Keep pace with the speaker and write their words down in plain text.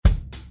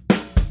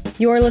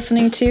You're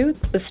listening to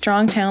the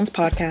Strong Towns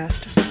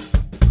Podcast.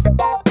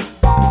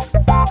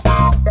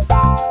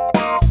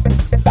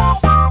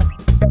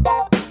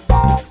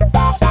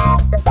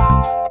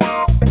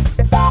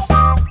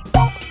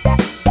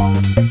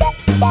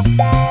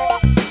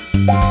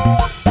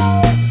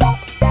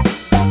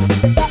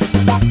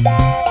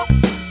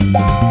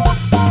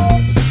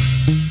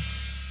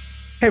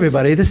 Hey,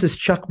 everybody, this is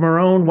Chuck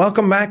Marone.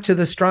 Welcome back to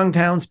the Strong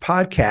Towns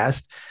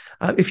Podcast.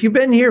 If you've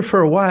been here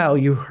for a while,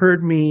 you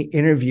heard me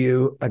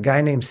interview a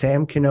guy named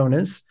Sam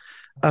Quinones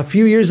a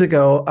few years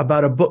ago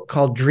about a book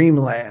called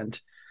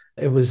Dreamland.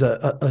 It was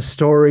a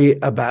story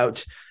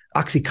about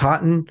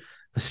Oxycontin,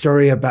 a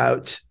story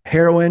about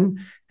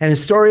heroin, and a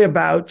story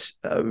about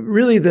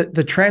really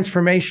the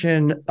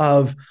transformation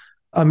of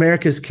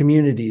America's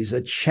communities,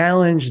 a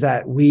challenge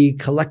that we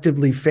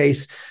collectively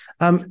face.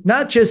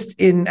 Not just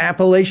in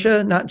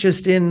Appalachia, not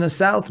just in the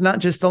South, not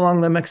just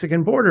along the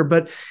Mexican border,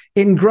 but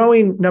in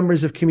growing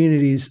numbers of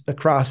communities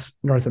across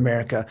North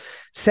America.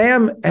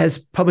 Sam has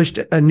published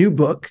a new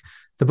book.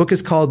 The book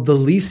is called The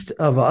Least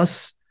of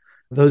Us.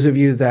 Those of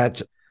you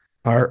that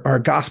are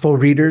gospel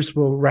readers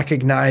will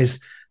recognize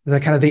the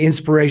kind of the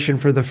inspiration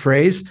for the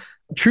phrase.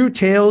 True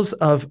Tales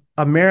of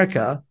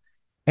America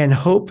and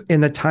Hope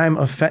in the Time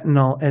of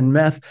Fentanyl and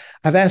Meth.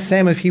 I've asked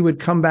Sam if he would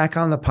come back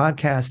on the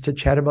podcast to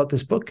chat about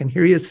this book. And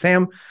here he is,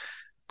 Sam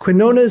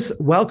Quinones.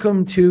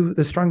 Welcome to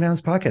the Strong Towns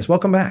Podcast.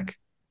 Welcome back.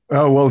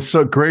 Oh, well, it's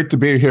so great to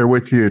be here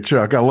with you,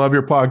 Chuck. I love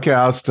your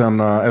podcast.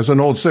 And as an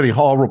old City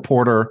Hall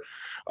reporter,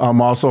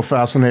 I'm also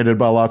fascinated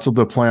by lots of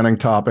the planning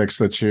topics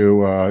that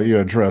you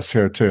address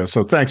here, too.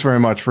 So thanks very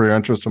much for your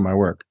interest in my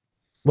work.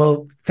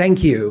 Well,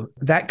 thank you.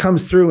 That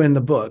comes through in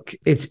the book.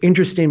 It's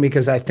interesting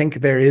because I think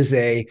there is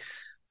a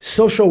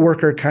social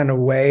worker kind of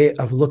way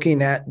of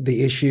looking at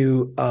the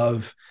issue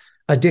of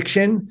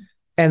addiction.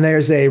 And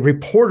there's a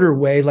reporter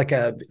way, like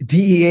a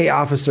DEA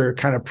officer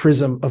kind of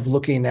prism of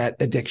looking at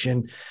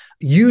addiction.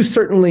 You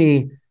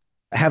certainly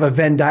have a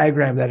Venn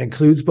diagram that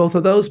includes both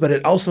of those, but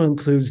it also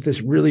includes this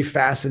really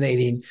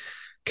fascinating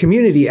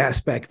community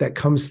aspect that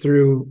comes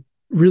through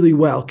really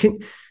well. Can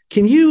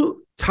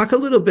you talk a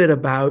little bit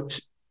about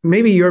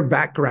maybe your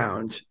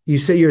background? You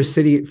say you're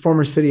a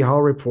former City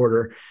Hall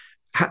reporter.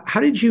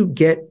 How did you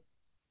get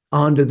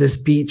onto this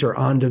beat or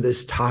onto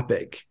this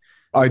topic?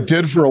 I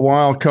did for a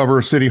while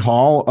cover City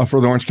Hall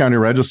for the Orange County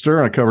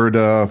Register. I covered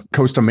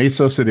Costa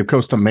Mesa, city of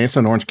Costa Mesa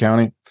in Orange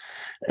County,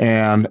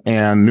 and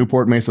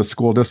Newport Mesa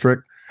School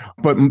District.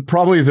 But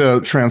probably the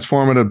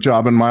transformative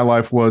job in my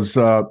life was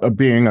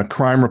being a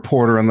crime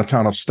reporter in the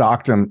town of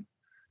Stockton,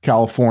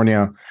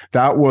 California.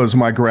 That was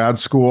my grad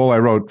school. I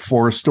wrote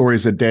 4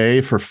 stories a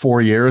day for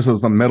 4 years. It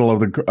was the middle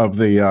of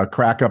the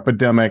crack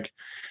epidemic.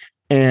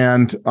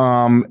 And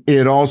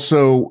it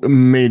also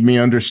made me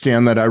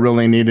understand that I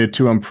really needed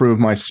to improve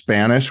my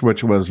Spanish,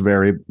 which was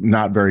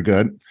not very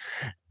good.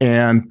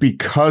 And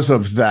because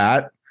of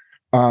that,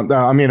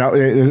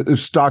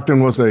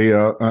 Stockton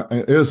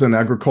is an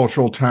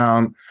agricultural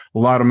town. A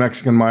lot of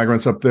Mexican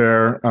migrants up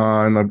there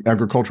in the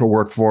agricultural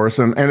workforce,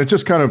 and it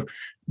just kind of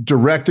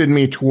directed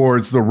me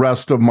towards the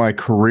rest of my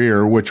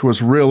career, which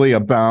was really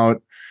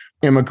about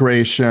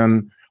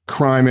immigration,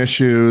 crime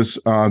issues,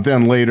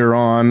 then later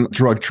on,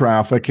 drug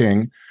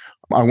trafficking.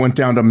 I went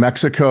down to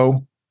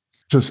Mexico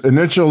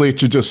initially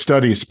to just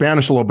study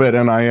Spanish a little bit,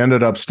 and I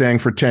ended up staying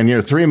for 10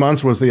 years. 3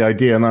 months was the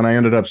idea, and then I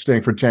ended up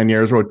staying for 10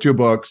 years, wrote 2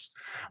 books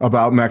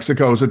about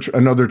Mexico. It was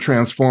another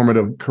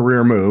transformative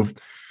career move,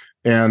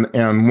 and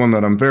one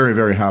that I'm very,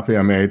 very happy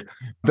I made.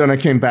 Then I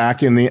came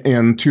back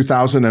in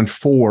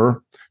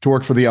 2004 to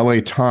work for the LA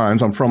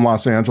Times. I'm from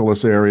Los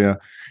Angeles area,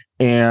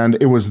 and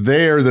it was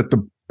there that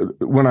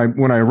when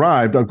I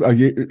arrived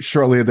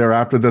shortly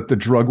thereafter that the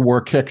drug war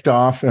kicked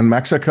off in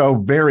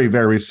Mexico. Very,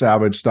 very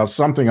savage stuff,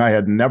 something I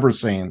had never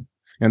seen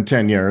in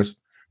 10 years.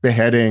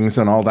 Beheadings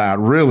and all that,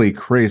 really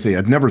crazy.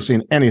 I'd never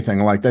seen anything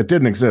like that.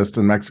 Didn't exist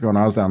in Mexico when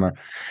I was down there.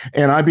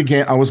 And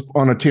I was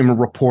on a team of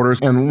reporters,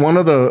 and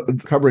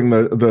covering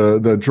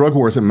the drug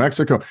wars in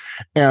Mexico.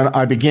 And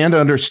I began to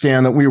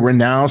understand that we were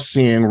now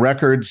seeing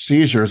record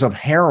seizures of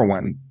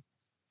heroin.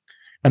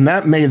 And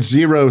that made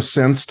zero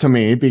sense to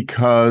me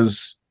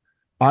because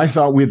I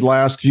thought we'd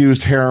last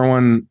used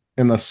heroin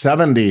in the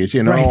 70s,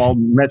 right. All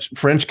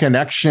French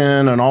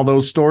Connection and all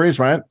those stories,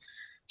 right?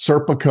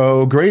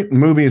 Serpico, great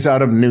movies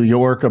out of New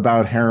York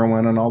about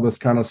heroin and all this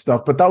kind of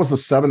stuff. But that was the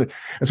 70s.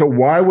 And so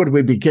why would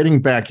we be getting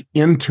back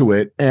into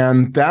it?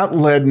 And that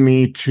led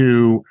me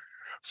to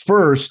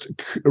first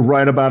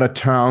write about a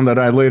town that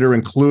I later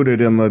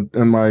included in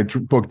my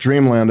book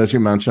Dreamland, as you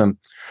mentioned,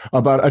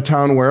 about a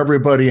town where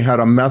everybody had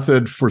a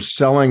method for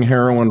selling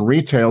heroin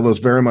retail that was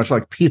very much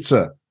like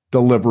pizza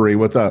delivery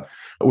with an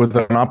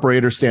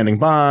operator standing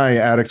by.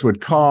 Addicts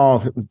would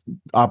call,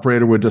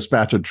 operator would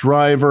dispatch a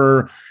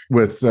driver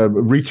with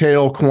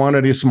retail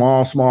quantities,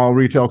 small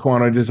retail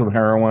quantities of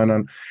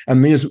heroin,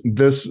 and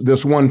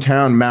this one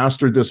town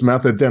mastered this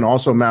method, then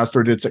also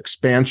mastered its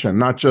expansion,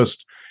 not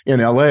just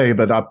in LA,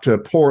 but up to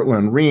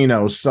Portland,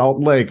 Reno, Salt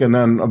Lake, and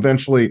then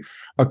eventually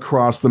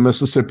across the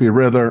Mississippi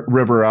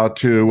River out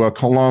to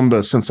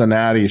Columbus,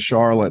 Cincinnati,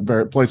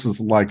 Charlotte, places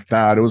like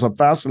that. It was a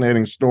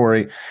fascinating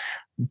story.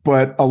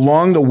 But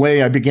along the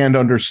way, I began to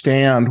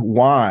understand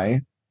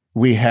why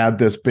we had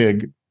this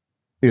big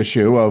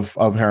issue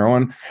of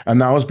heroin. And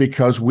that was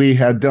because we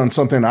had done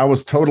something I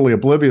was totally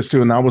oblivious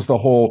to, and that was the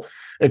whole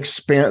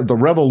the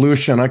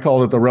revolution. I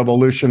call it the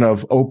revolution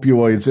of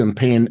opioids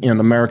in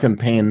American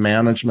pain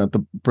management,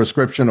 the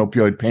prescription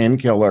opioid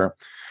painkiller,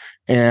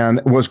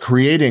 and was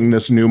creating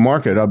this new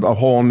market, a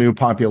whole new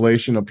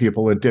population of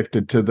people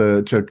addicted to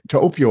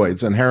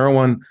opioids. And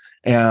heroin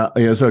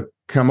is a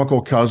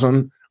chemical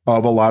cousin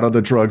of a lot of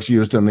the drugs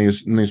used in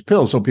these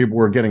pills. So people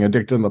were getting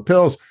addicted to the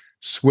pills,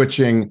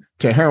 switching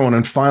to heroin.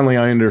 And finally,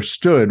 I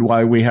understood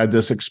why we had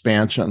this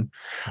expansion.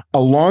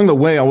 Along the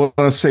way, I want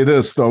to say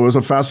this, though, it was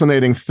a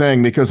fascinating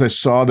thing because I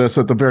saw this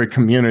at the very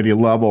community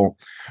level.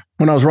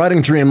 When I was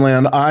writing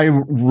Dreamland, I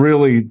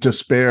really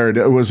despaired.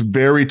 It was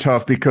very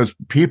tough because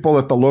people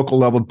at the local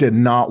level did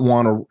not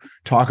want to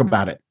talk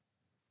about it.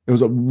 It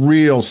was a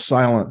real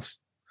silence.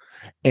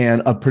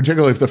 And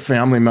particularly if the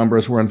family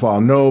members were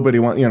involved, nobody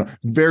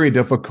very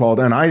difficult.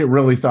 And I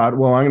really thought,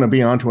 well, I'm going to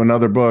be on to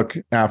another book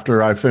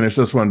after I finish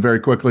this one very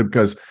quickly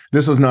because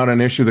this is not an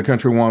issue the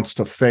country wants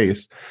to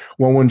face.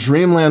 Well, when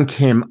Dreamland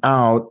came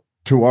out,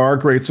 to our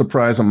great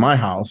surprise in my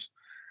house,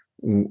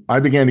 I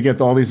began to get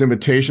all these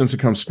invitations to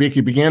come speak.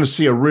 You began to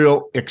see a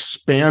real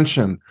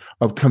expansion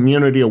of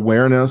community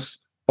awareness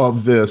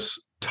of this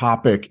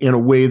topic in a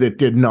way that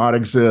did not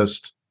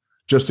exist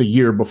just a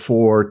year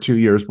before, 2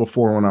 years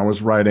before, when I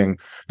was writing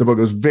the book.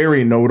 It was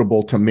very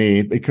notable to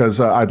me because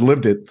I'd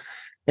lived it.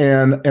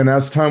 And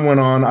as time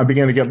went on, I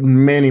began to get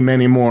many,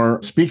 many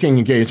more speaking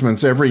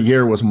engagements. Every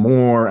year was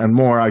more and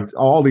more.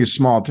 All these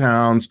small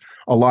towns,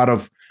 a lot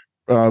of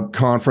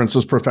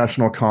conferences,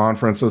 professional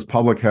conferences,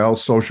 public health,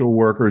 social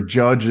workers,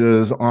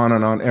 judges, on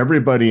and on.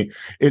 Everybody,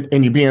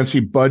 and you began to see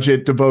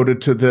budget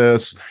devoted to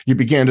this. You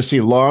began to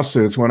see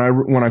lawsuits. When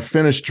I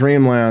finished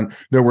Dreamland,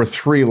 there were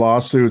 3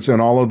 lawsuits,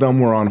 and all of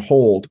them were on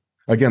hold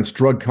against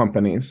drug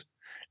companies.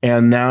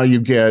 And now you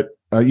get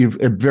you've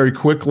very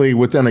quickly,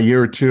 within a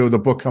year or two of the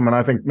book coming,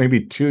 I think maybe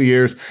 2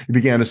 years, you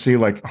began to see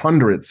like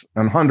hundreds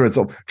and hundreds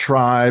of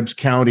tribes,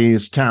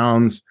 counties,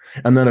 towns,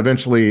 and then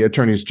eventually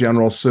attorneys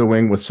general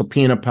suing with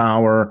subpoena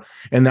power.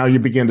 And now you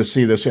begin to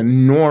see this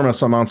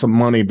enormous amounts of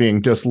money being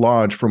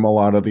dislodged from a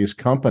lot of these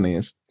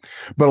companies.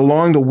 But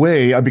along the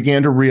way, I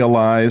began to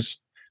realize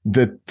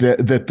that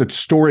the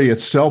story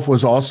itself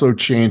was also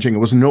changing. It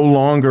was no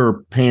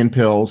longer pain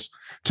pills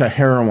to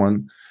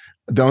heroin.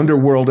 The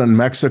underworld in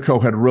Mexico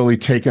had really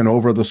taken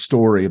over the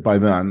story by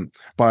then.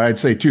 By, I'd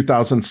say,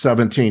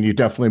 2017, you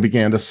definitely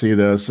began to see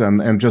this,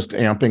 and just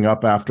amping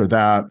up after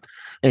that.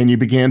 And you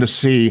began to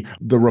see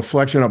the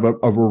reflection of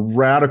a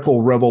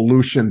radical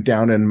revolution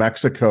down in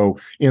Mexico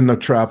in the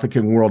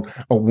trafficking world,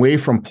 away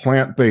from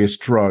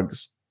plant-based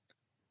drugs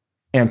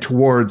and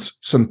towards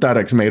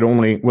synthetics made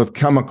only with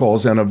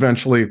chemicals. And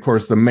eventually, of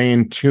course, the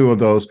main 2 of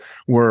those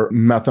were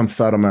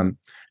methamphetamine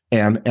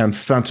and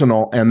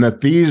fentanyl. And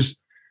that these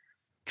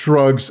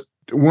drugs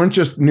weren't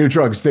just new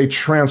drugs, they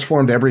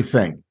transformed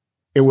everything.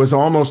 It was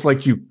almost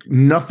like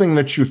nothing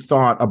that you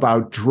thought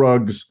about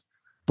drugs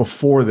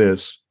before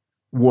this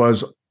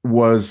was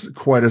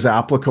quite as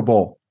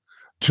applicable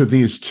to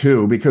these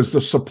 2, because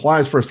the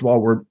supplies, first of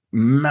all, were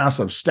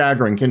massive,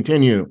 staggering,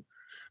 continue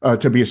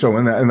to be so.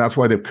 And that's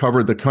why they've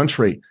covered the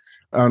country,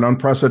 an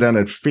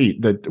unprecedented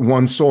feat that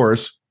one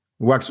source,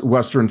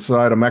 western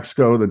side of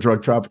Mexico, the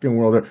drug trafficking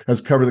world,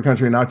 has covered the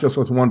country not just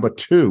with 1, but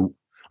 2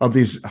 of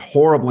these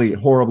horribly,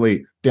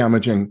 horribly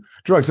damaging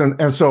drugs.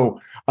 And so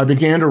I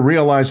began to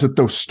realize that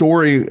the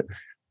story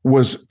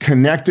was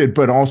connected,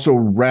 but also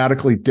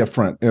radically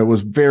different. It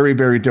was very,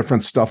 very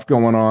different stuff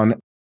going on.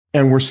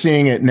 And we're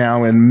seeing it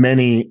now in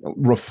many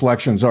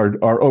reflections.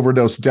 Our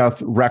overdose death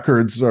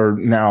records are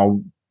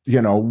now,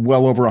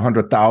 well over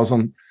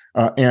 100,000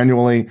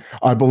 annually.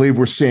 I believe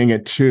we're seeing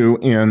it too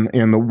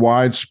in the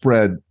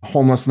widespread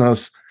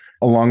homelessness,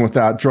 along with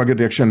that, drug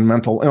addiction,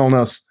 mental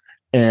illness,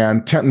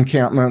 and tent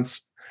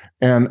encampments.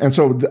 And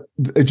so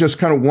it just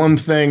kind of one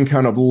thing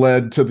kind of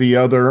led to the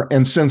other.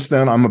 And since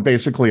then, I'm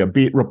basically a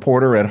beat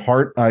reporter at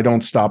heart. I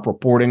don't stop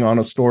reporting on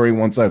a story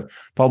once I've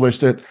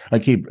published it.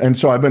 And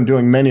so I've been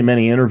doing many,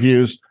 many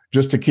interviews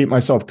just to keep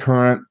myself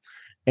current.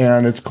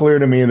 And it's clear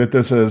to me that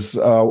this is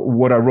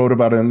what I wrote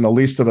about in The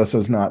Least of Us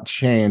has not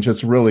changed.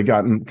 It's really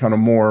gotten kind of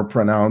more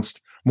pronounced,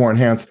 more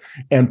enhanced,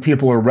 and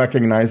people are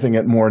recognizing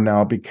it more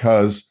now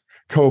because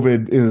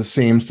COVID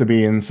seems to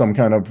be in some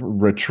kind of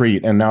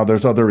retreat, and now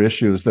there's other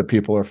issues that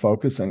people are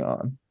focusing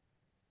on.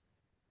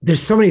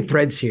 There's so many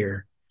threads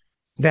here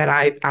that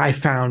I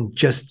found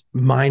just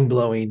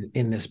mind-blowing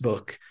in this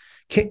book.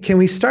 Can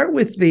we start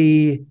with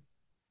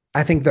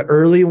I think the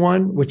early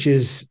one, which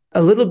is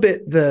a little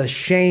bit the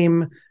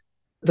shame,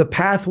 the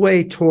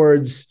pathway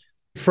towards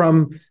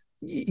from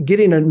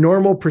getting a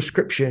normal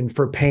prescription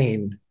for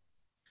pain,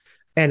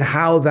 and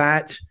how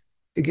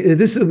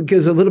this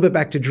goes a little bit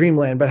back to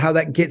Dreamland, but how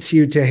that gets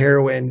you to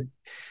heroin.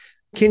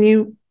 Can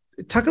you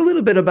talk a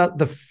little bit about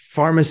the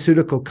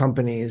pharmaceutical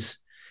companies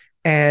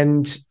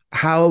and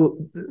how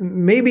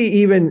maybe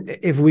even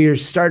if we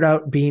start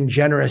out being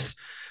generous,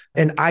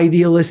 an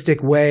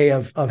idealistic way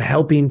of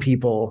helping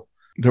people.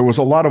 There was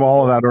a lot of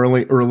all of that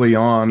early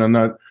on, and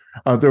that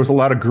there was a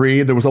lot of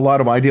greed. There was a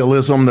lot of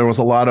idealism. There was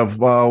a lot of,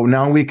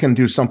 now we can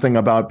do something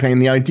about pain.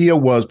 The idea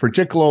was,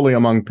 particularly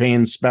among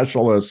pain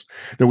specialists,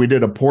 that we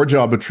did a poor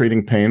job of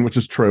treating pain, which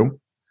is true.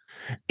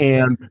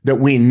 And that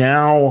we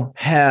now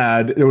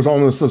there was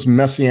almost this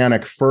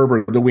messianic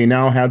fervor that we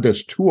now had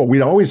this tool.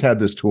 We'd always had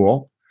this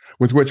tool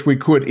with which we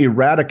could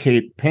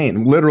eradicate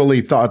pain.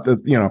 Literally thought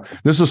that,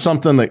 this is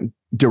something that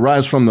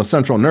derives from the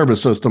central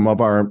nervous system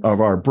of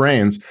our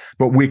brains,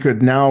 but we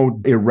could now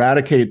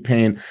eradicate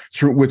pain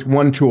with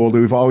one tool that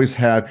we've always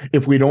had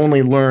if we'd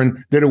only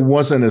learn that it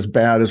wasn't as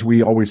bad as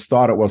we always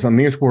thought it was. And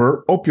these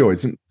were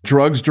opioids, and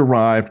drugs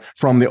derived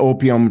from the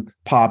opium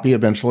poppy.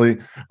 Eventually,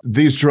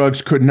 these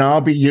drugs could now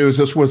be used.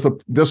 This was the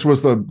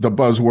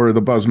buzzword,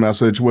 the buzz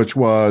message, which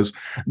was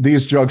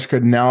these drugs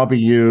could now be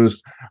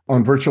used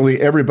on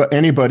virtually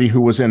anybody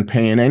who was in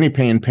pain, any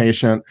pain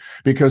patient,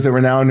 because they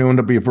were now known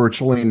to be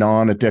virtually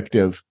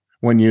non-addictive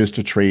when used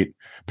to treat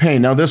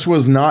pain. Now, this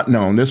was not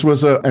known. This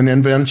was an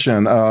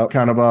invention,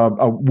 kind of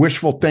a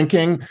wishful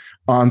thinking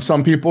on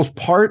some people's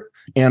part,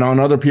 and on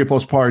other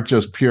people's part,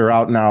 just pure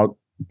out and out,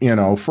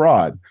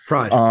 fraud.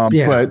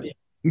 Yeah.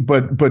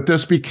 But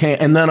this became,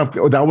 and then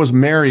that was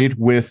married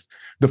with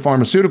the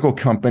pharmaceutical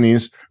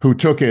companies who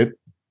took it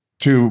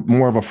to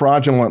more of a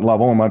fraudulent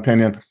level, in my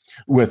opinion,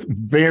 with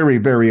very,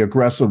 very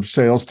aggressive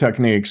sales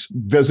techniques,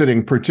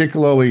 visiting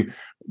particularly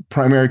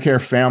primary care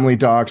family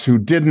docs who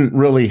didn't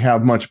really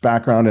have much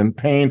background in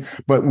pain,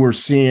 but were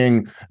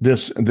seeing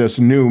this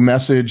new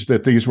message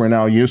that these were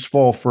now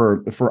useful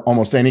for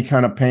almost any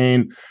kind of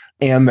pain,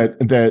 and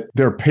that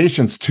their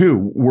patients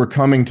too were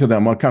coming to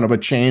them, a kind of a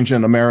change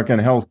in American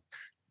health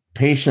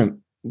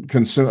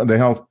the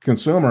health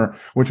consumer,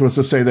 which was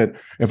to say that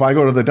if I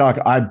go to the doc,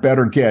 I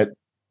better get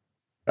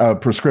a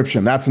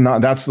prescription. That's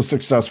the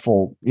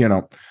successful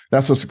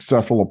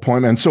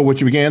appointment. And so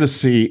what you began to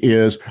see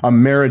is a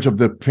marriage of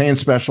the pain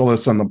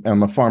specialists and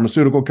the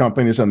pharmaceutical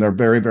companies and their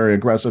very, very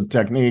aggressive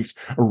techniques,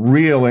 a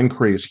real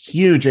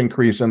huge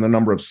increase in the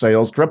number of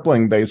sales,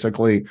 tripling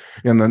basically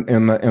in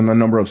the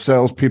number of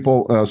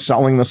salespeople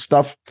selling this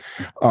stuff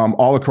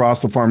all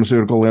across the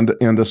pharmaceutical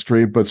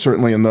industry, but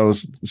certainly in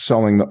those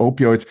selling the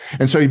opioids.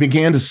 And so you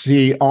began to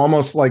see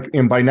almost like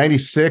by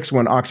 96,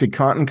 when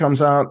OxyContin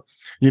comes out,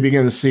 you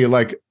begin to see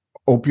like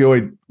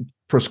opioid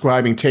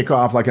prescribing take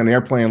off like an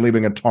airplane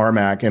leaving a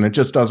tarmac, and it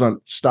just doesn't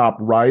stop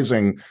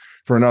rising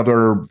for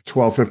another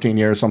 12, 15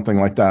 years, something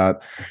like that.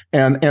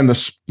 And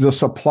the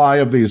supply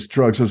of these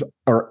drugs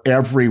are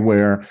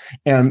everywhere,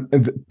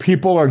 and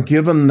people are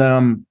given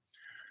them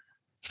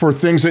for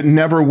things that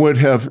never would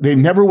have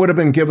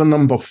been given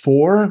them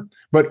before,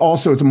 but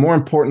also it's more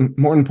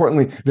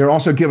importantly, they're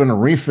also given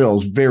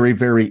refills very,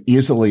 very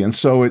easily. And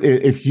so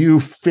if you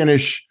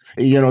finish,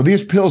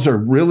 these pills are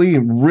really,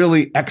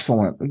 really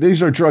excellent.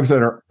 These are drugs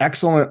that are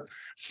excellent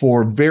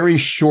for very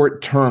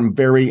short-term,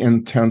 very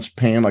intense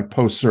pain, like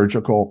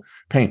post-surgical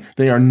pain.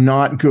 They are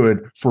not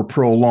good for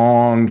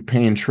prolonged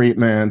pain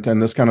treatment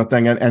and this kind of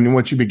thing. And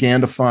what you began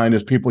to find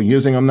is people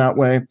using them that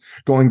way,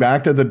 going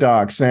back to the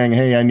doc saying,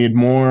 hey, I need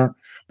more.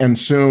 And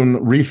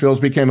soon refills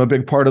became a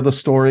big part of the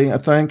story, I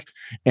think.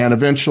 And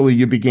eventually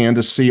you began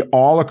to see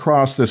all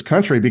across this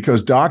country,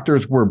 because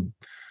doctors were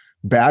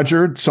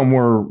badgered. Some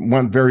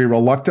went very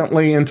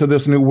reluctantly into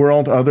this new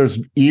world. Others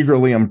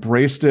eagerly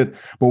embraced it.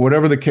 But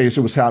whatever the case,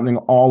 it was happening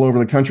all over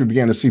the country. We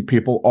began to see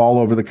people all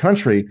over the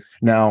country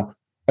now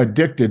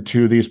addicted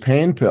to these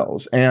pain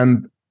pills.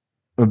 And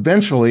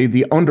eventually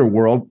the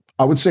underworld,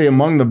 I would say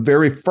among the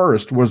very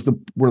first were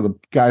the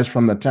guys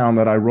from the town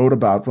that I wrote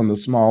about, from the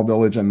small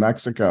village in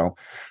Mexico,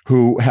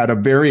 who had a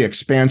very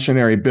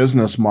expansionary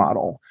business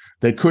model.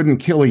 They couldn't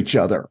kill each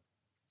other.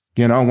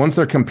 Once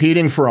they're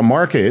competing for a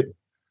market,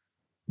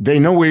 they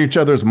know where each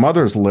other's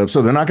mothers live,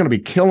 so they're not going to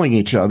be killing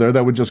each other.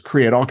 That would just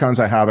create all kinds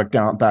of havoc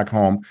back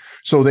home.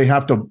 So they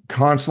have to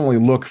constantly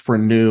look for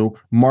new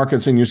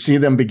markets, and you see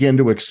them begin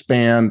to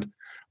expand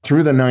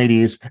through the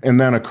 90s and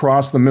then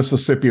across the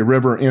Mississippi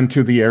River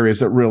into the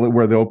areas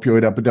where the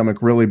opioid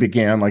epidemic really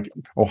began, like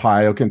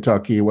Ohio,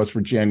 Kentucky, West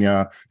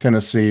Virginia,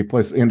 Tennessee,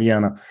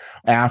 Indiana,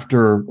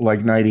 after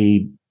like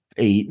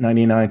 98,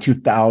 99,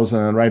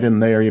 2000, right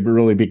in there, you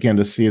really begin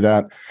to see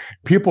that.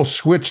 People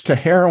switch to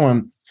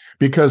heroin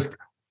because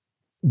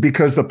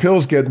the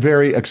pills get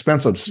very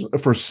expensive.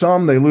 For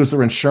some, they lose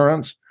their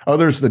insurance.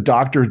 Others, the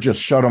doctor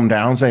just shut them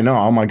down, say, no,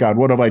 oh my God,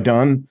 what have I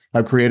done?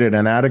 I've created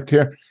an addict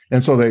here.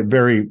 And so they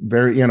very,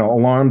 very,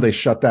 alarmed, they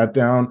shut that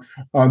down.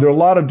 There are a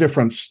lot of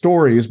different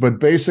stories, but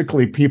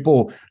basically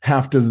people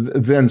have to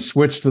then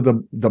switch to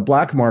the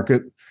black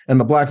market. And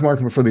the black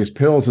market for these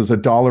pills is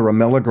 $1 a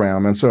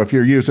milligram. And so if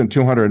you're using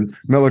 200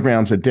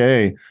 milligrams a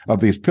day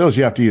of these pills,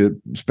 you have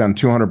to spend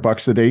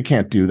 $200 a day. You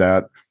can't do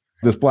that.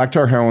 This black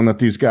tar heroin that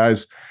these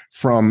guys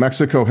from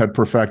Mexico had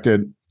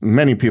perfected,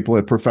 many people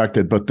had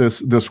perfected, but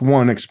this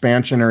one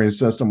expansionary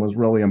system was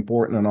really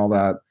important and all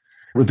that.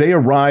 They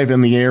arrive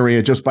in the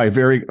area just by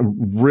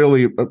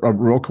really a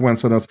real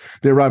coincidence.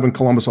 They arrive in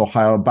Columbus,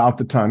 Ohio, about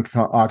the time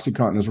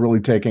OxyContin is really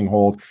taking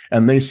hold,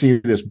 and they see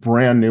this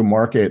brand new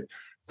market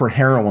for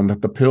heroin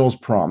that the pills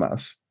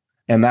promise.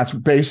 And that's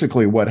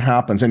basically what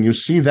happens. And you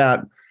see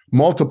that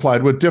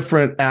multiplied with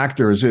different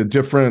actors,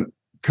 different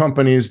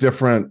companies,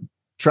 different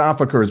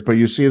traffickers, but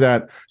you see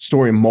that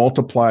story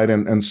multiplied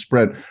and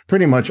spread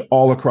pretty much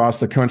all across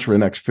the country in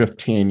the next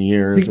 15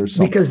 years or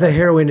so. Because the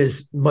heroin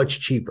is much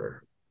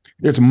cheaper.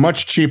 It's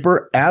much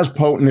cheaper, as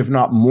potent, if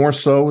not more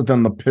so,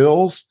 than the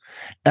pills.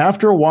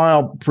 After a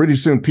while, pretty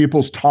soon,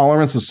 people's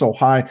tolerance is so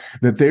high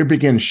that they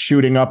begin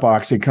shooting up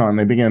OxyContin.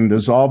 They begin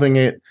dissolving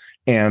it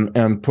and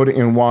putting it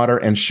in water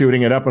and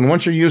shooting it up. And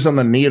once you're using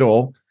the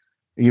needle,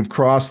 you've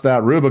crossed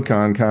that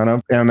Rubicon kind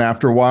of. And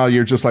after a while,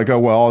 you're just like, oh,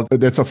 well,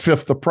 it's a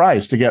fifth the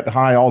price to get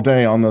high all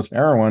day on this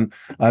heroin.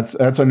 That's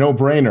a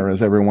no-brainer,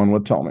 as everyone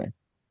would tell me.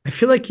 I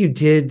feel like you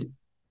did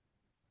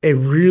a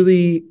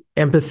really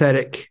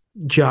empathetic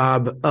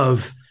job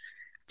of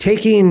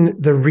taking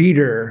the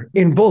reader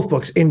in both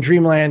books, in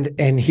Dreamland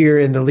and here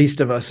in The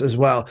Least of Us as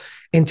well,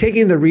 and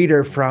taking the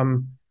reader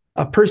from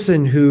a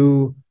person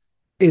who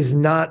is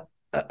not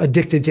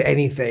addicted to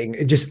anything,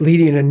 just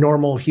leading a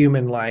normal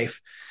human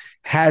life,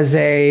 has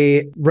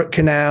a root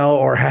canal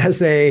or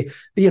has a,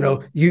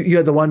 you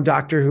had the one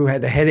doctor who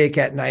had the headache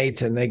at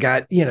night and they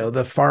got,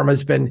 the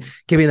pharma's been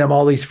giving them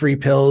all these free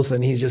pills.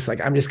 And he's just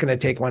like, I'm just going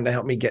to take one to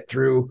help me get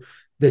through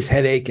this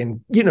headache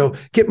and,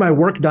 get my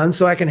work done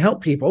so I can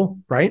help people,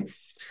 right?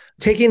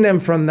 Taking them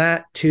from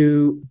that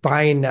to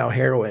buying now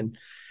heroin.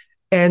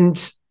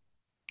 And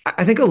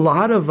I think a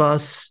lot of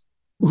us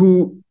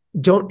who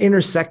don't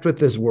intersect with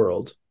this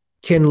world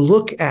can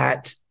look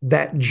at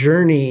that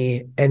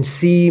journey and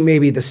see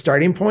maybe the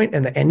starting point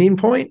and the ending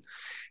point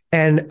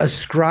and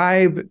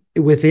ascribe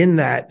within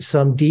that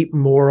some deep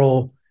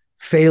moral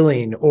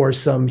failing or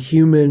some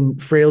human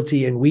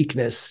frailty and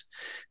weakness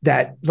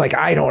that like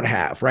I don't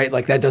have, right?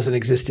 Like that doesn't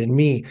exist in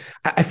me.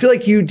 I feel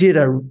like you did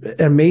an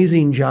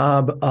amazing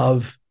job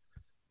of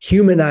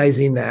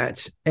humanizing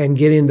that and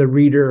getting the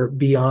reader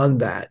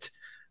beyond that.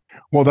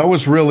 Well, that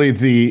was really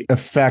the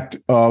effect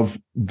of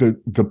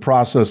the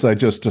process I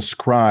just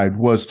described,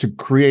 was to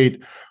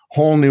create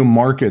whole new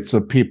markets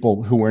of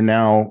people who are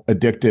now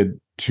addicted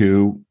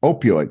to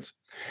opioids.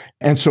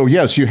 And so,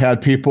 yes, you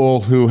had people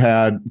who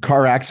had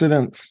car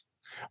accidents,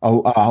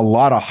 a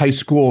lot of high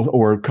school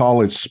or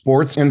college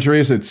sports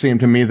injuries. It seemed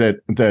to me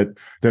that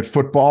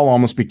football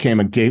almost became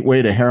a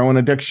gateway to heroin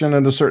addiction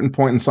at a certain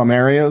point in some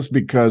areas,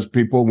 because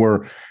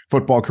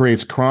football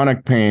creates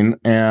chronic pain.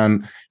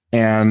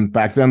 And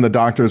back then the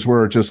doctors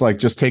were just like,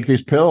 just take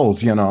these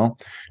pills,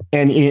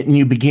 and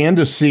you began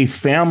to see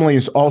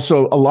families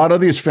also. A lot of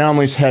these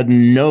families had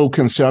no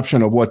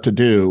conception of what to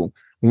do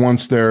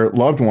once their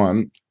loved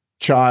one,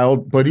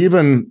 child, but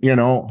even,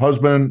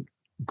 husband,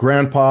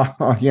 grandpa,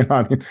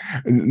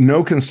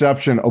 no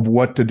conception of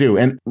what to do.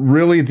 And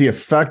really the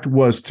effect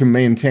was to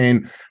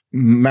maintain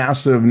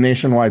massive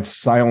nationwide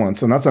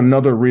silence. And that's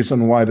another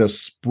reason why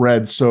this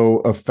spread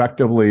so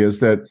effectively,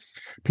 is that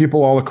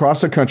people all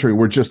across the country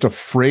were just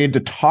afraid to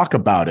talk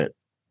about it.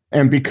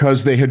 And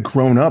because they had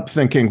grown up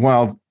thinking,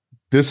 well,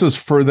 this is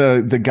for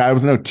the guy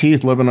with no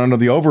teeth living under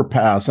the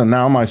overpass. And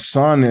now my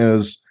son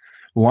is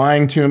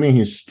lying to me.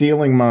 He's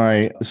stealing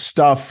my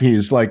stuff.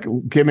 He's like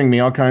giving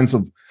me all kinds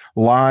of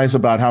lies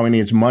about how he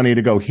needs money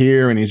to go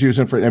here, and he's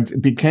using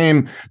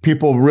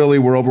people really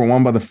were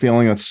overwhelmed by the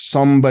feeling that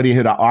somebody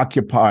had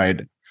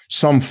occupied,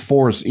 some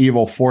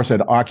evil force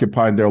had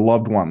occupied their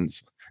loved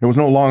ones. It was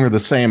no longer the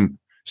same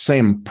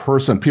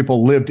person.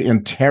 People lived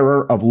in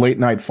terror of late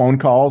night phone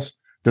calls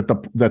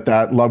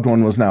that loved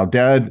one was now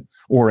dead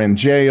or in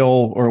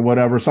jail or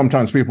whatever.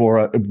 Sometimes people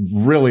were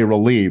really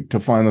relieved to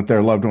find that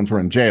their loved ones were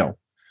in jail,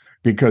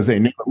 because they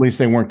knew at least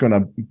they weren't going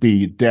to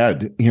be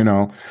dead,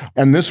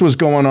 And this was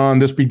going on.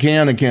 This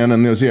began again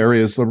in those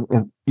areas,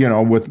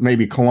 with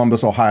maybe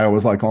Columbus, Ohio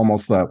was like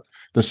almost the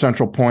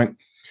central point.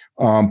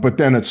 But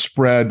then it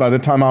spread. By the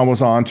time I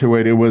was onto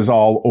it, it was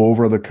all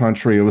over the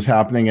country. It was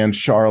happening in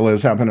Charlotte. It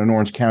was happening in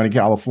Orange County,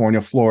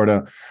 California,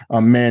 Florida,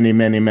 many,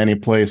 many, many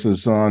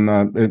places on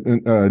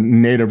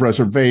native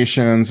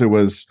reservations. It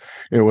was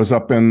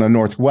up in the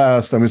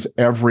Northwest. It was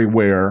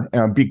everywhere,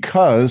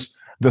 because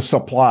the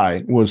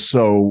supply was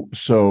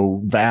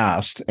so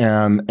vast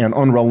and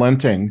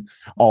unrelenting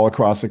all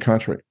across the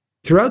country.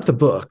 Throughout the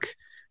book,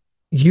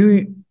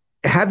 you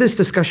have this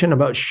discussion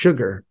about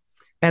sugar.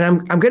 And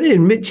I'm going to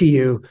admit to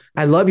you,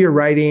 I love your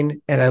writing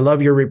and I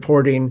love your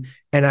reporting.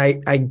 And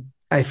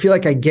I feel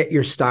like I get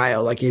your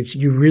style. Like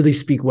you really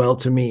speak well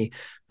to me.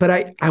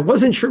 But I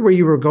wasn't sure where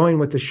you were going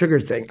with the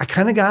sugar thing. I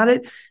kind of got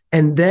it.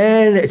 And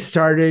then it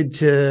started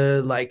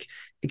to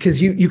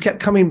because you kept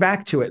coming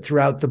back to it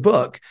throughout the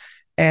book.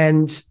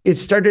 And it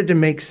started to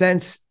make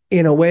sense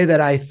in a way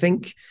that I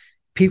think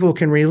people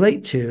can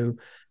relate to.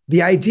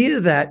 The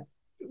idea that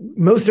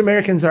most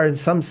Americans are in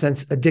some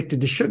sense addicted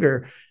to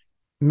sugar.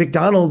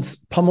 McDonald's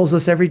pummels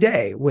us every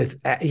day with,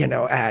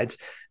 ads.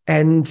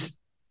 And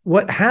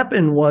what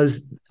happened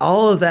was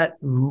all of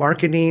that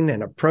marketing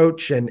and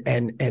approach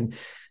and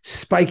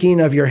spiking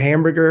of your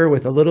hamburger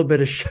with a little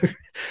bit of sugar.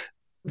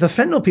 The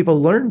fentanyl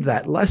people learned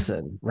that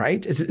lesson,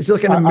 right? It's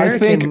like an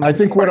American. I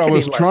think what I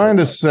was trying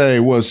to say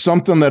was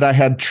something that I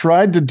had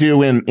tried to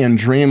do in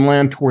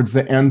Dreamland towards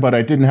the end, but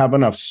I didn't have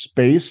enough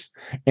space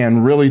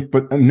and really,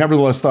 but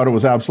nevertheless thought it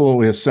was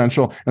absolutely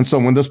essential. And so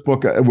when this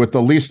book, with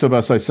The Least of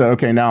Us, I said,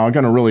 okay, now I'm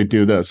going to really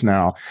do this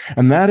now.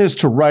 And that is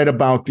to write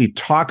about the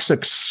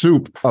toxic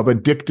soup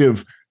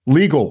of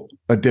legal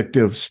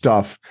addictive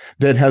stuff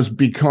that has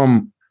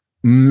become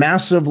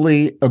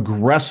massively,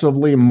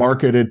 aggressively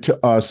marketed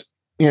to us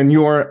in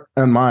your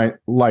and my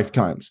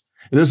lifetimes.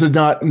 This did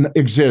not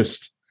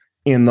exist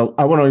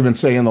I won't even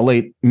say in the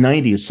late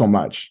 90s so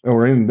much,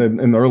 or in the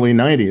early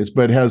 90s,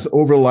 but has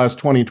over the last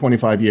 20,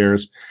 25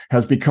 years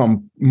has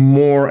become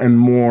more and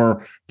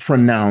more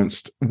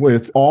pronounced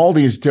with all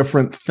these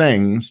different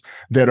things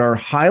that are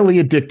highly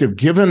addictive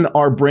given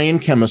our brain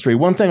chemistry.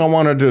 One thing I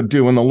wanted to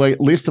do in the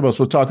least of us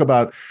was talk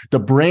about the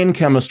brain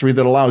chemistry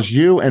that allows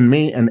you and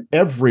me and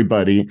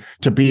everybody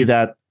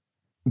to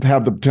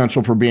have the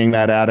potential for being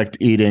that addict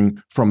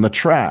eating from the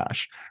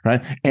trash,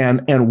 right?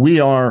 And we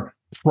are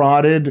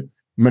prodded,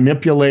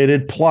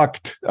 manipulated,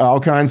 plucked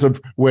all kinds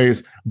of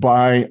ways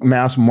by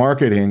mass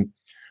marketing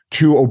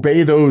to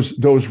obey those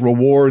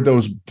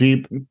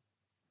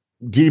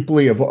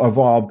deeply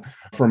evolved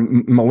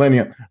from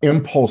millennia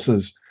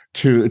impulses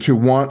to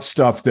want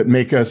stuff that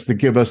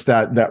give us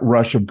that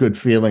rush of good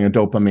feeling and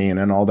dopamine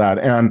and all that.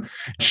 And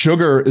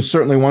sugar is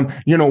certainly one.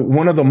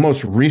 One of the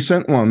most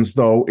recent ones,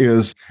 though,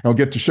 is, I'll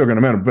get to sugar in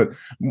a minute, but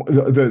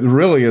that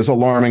really is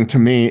alarming to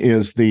me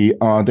is the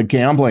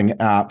gambling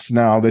apps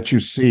now that you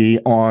see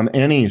on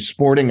any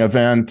sporting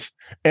event.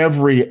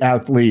 Every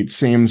athlete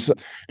seems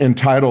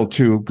entitled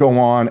to go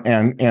on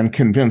and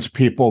convince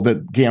people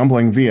that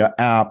gambling via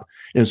app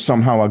is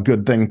somehow a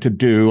good thing to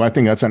do. I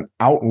think that's an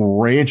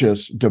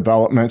outrageous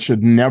development,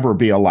 should never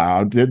be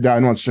allowed.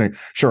 I'm not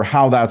sure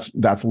how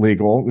that's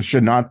legal. It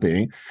should not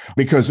be,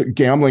 because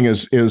gambling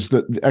is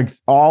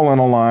all in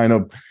a line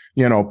of,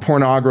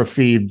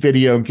 pornography,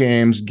 video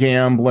games,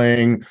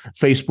 gambling,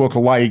 Facebook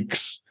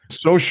likes,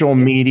 social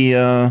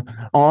media,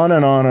 on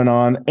and on and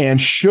on.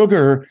 And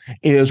sugar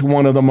is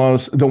one of the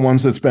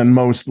ones that's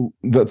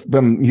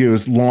been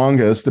used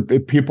longest.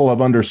 People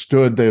have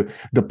understood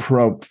the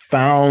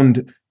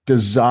profound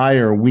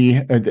desire.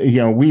 We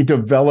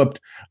developed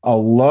a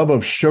love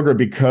of sugar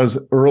because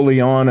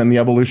early on in the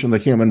evolution of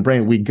the human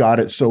brain, we got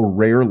it so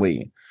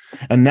rarely.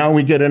 And now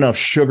we get enough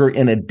sugar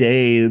in a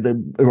day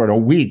or a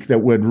week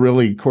that would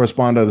really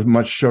correspond to as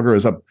much sugar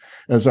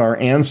as our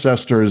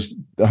ancestors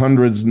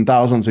hundreds and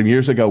thousands of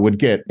years ago would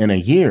get in a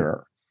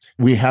year.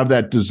 We have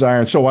that desire.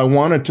 And so I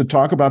wanted to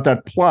talk about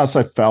that. Plus,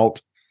 I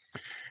felt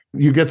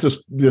you get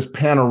this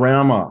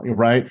panorama,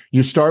 right?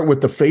 You start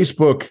with the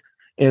Facebook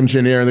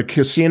engineer, the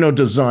casino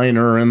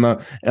designer,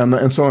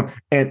 and so on.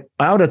 And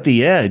out at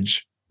the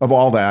edge of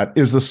all that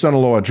is the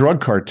Sinaloa drug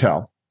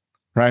cartel.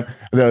 Right.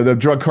 The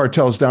drug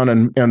cartels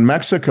down in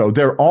Mexico,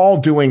 they're all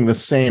doing the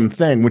same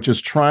thing, which is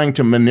trying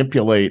to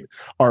manipulate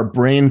our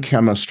brain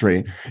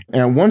chemistry.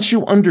 And once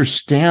you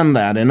understand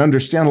that and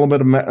understand a little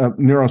bit of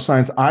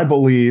neuroscience, I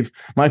believe,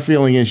 my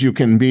feeling is you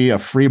can be a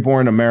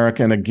freeborn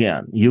American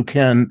again. You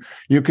can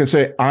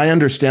say, I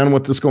understand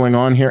what is going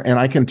on here, and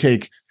I can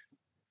take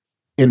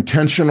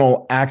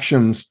intentional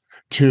actions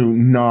to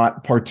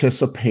not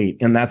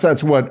participate. And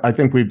that's what I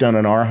think we've done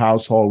in our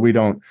household. We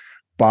don't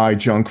buy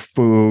junk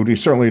food. We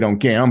certainly don't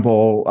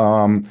gamble.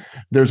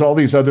 There's all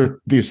these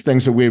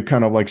things that we've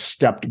kind of like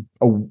stepped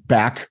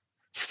back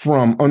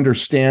from,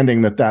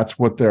 understanding that that's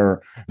what they're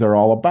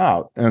all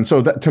about. And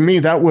so that, to me,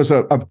 that was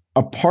a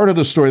part of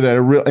the story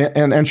that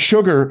and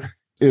sugar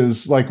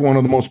is like one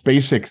of the most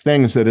basic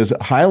things that is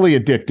highly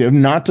addictive,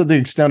 not to the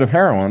extent of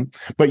heroin,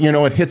 but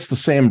it hits the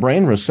same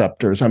brain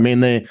receptors. I mean,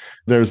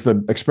 there's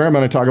the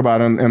experiment I talk about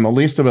in The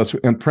Least of Us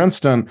in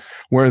Princeton,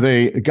 where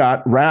they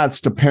got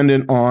rats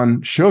dependent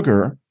on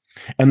sugar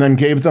and then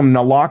gave them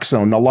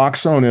naloxone.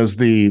 Naloxone is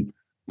the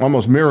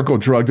almost miracle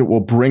drug that will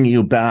bring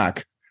you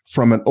back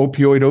from an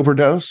opioid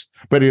overdose,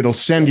 but it'll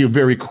send you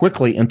very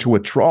quickly into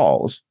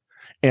withdrawals.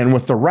 And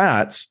with the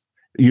rats,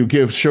 you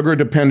give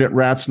sugar-dependent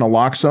rats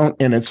naloxone,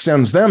 and it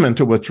sends them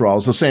into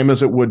withdrawals, the same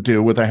as it would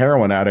do with a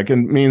heroin addict.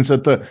 And it means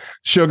that the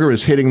sugar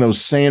is hitting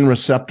those same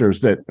receptors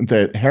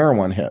that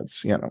heroin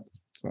hits.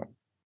 So.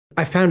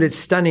 I found it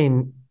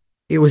stunning.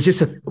 It was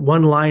just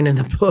one line in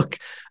the book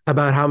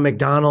about how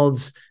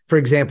McDonald's, for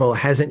example,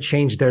 hasn't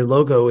changed their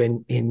logo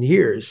in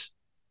years,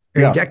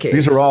 or in decades.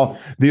 These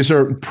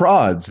are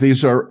prods.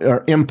 These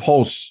are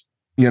impulse,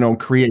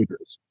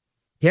 creators.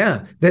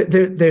 Yeah,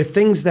 they're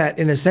things that,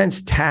 in a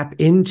sense, tap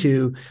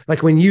into,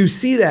 like when you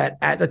see that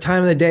at the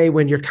time of the day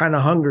when you're kind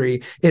of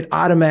hungry, it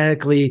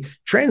automatically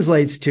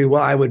translates to,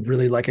 well, I would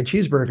really like a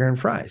cheeseburger and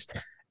fries.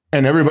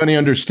 And everybody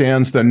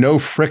understands the no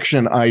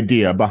friction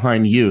idea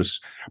behind use.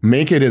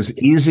 Make it as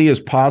easy as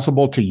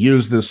possible to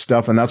use this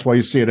stuff. And that's why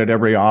you see it at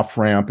every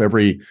off-ramp,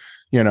 every,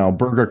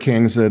 Burger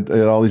Kings at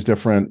all these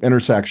different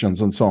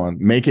intersections and so on.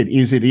 Make it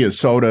easy to use.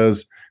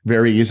 Sodas,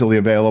 very easily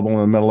available in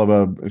the middle of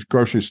a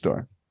grocery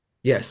store.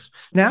 Yes.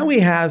 Now we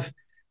have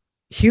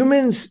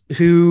humans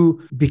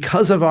who,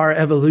 because of our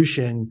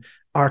evolution,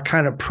 are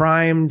kind of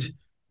primed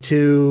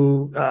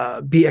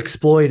to be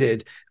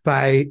exploited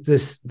by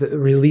the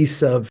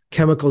release of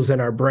chemicals in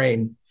our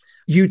brain.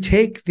 You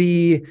take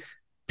the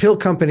pill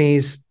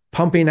companies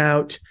pumping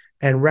out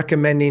and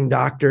recommending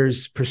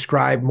doctors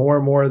prescribe more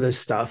and more of this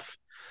stuff.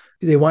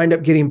 They wind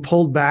up getting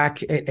pulled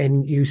back,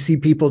 and you see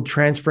people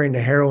transferring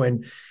to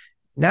heroin.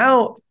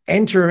 Now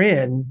enter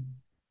in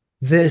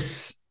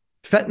this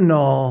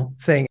fentanyl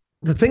thing.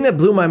 The thing that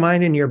blew my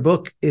mind in your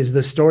book is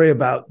the story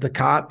about the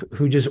cop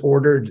who just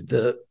ordered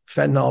the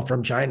fentanyl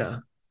from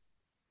China.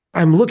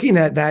 I'm looking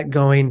at that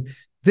going,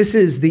 this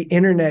is the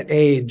internet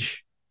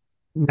age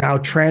now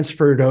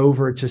transferred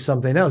over to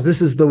something else.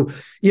 This is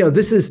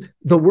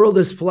the world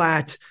is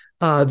flat,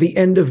 the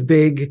end of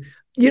big,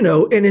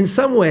 and in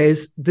some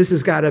ways, this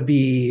has got to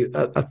be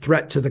a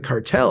threat to the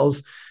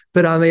cartels.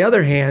 But on the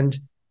other hand,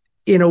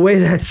 in a way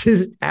that's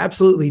just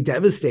absolutely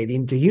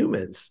devastating to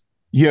humans.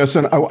 Yes,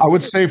 and I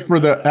would say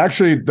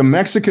the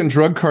Mexican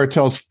drug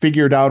cartels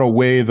figured out a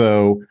way,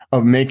 though,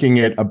 of making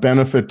it a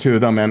benefit to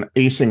them and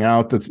acing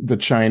out the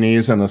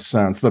Chinese in a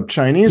sense. The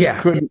Chinese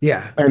couldn't,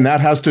 and that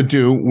has to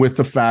do with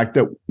the fact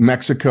that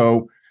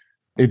Mexico,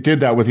 it did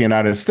that with the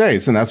United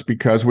States, and that's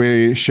because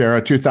we share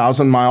a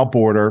 2,000-mile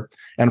border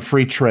and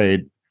free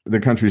trade. The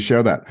countries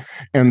share that.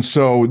 And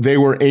so they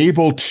were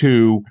able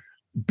to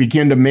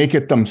begin to make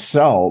it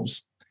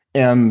themselves,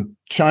 and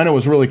China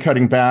was really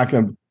cutting back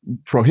and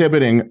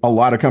prohibiting a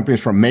lot of companies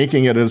from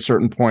making it at a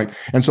certain point.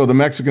 And so the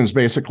Mexicans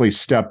basically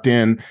stepped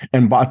in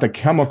and bought the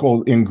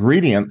chemical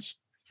ingredients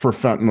for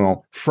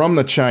fentanyl from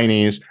the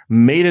Chinese,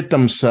 made it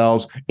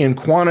themselves in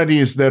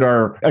quantities that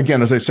are,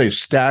 again, as I say,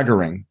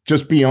 staggering,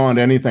 just beyond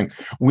anything.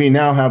 We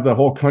now have the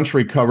whole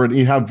country covered.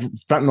 You have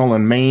fentanyl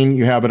in Maine,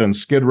 you have it in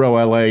Skid Row,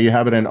 LA, you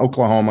have it in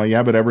Oklahoma, you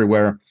have it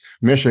everywhere,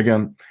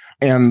 Michigan.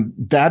 And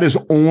that is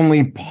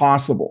only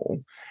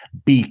possible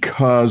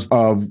because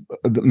of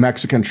the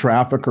Mexican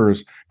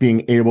traffickers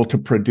being able to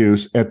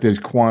produce at these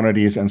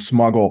quantities and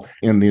smuggle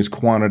in these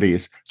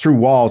quantities through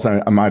walls,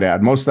 I might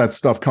add. Most of that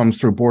stuff comes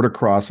through border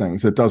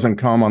crossings. It doesn't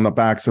come on the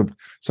backs of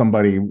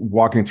somebody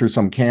walking through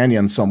some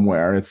canyon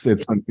somewhere. It's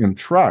in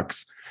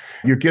trucks.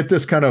 You get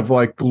this kind of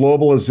like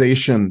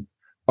globalization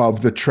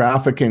of the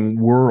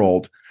trafficking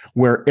world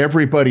where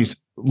everybody's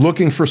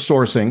looking for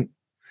sourcing,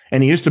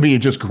 and it used to be you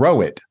just grow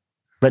it.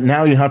 But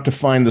now you have to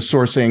find the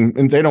sourcing,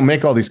 and they don't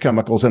make all these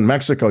chemicals in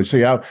Mexico.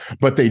 So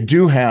but they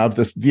do have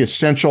the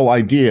essential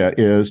idea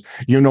is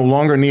you no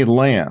longer need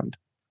land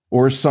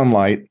or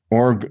sunlight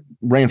or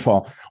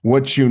rainfall.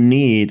 What you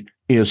need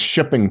is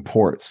shipping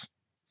ports.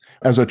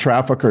 As a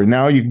trafficker,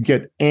 now you can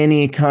get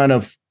any kind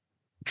of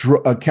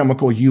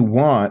chemical you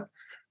want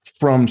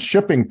from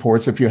shipping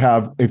ports if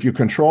you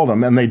control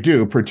them, and they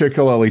do,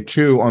 particularly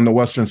too on the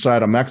western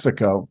side of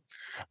Mexico.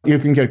 You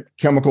can get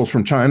chemicals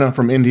from China,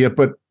 from India,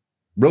 but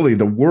really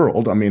the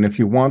world, I mean, if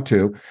you want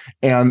to,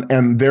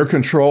 and their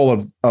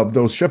control of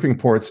those shipping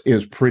ports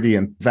is pretty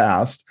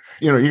vast.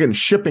 You're getting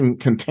shipping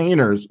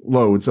containers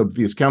loads of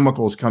these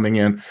chemicals coming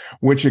in,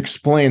 which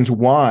explains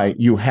why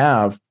you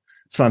have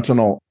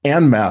fentanyl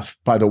and meth,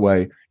 by the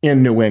way,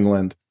 in New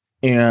England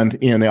and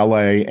in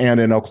LA and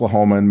in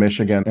Oklahoma and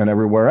Michigan and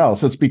everywhere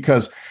else. It's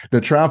because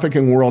the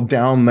trafficking world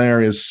down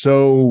there is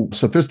so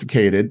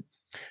sophisticated,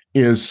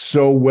 is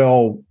so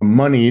well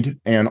moneyed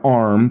and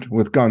armed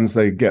with guns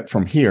they get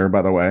from here, by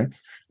the way.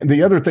 And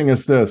the other thing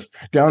is this,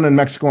 down in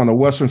Mexico, on the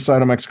western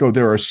side of Mexico,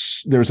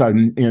 there's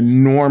an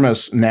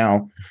enormous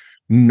now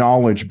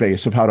knowledge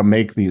base of how to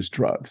make these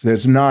drugs.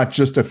 There's not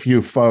just a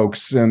few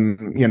folks,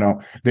 and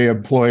they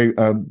employ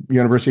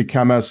university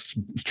chemists,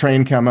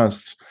 trained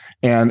chemists,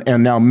 and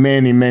now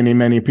many, many,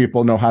 many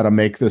people know how to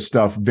make this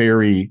stuff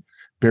very,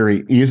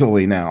 very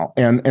easily now.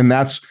 And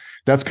that's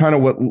kind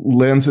of what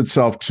lends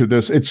itself to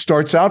this. It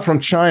starts out from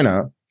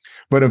China,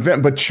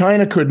 but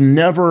China could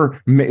never.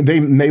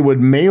 They would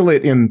mail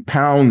it in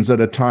pounds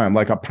at a time,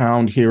 like a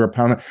pound here, a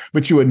pound,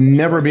 but you would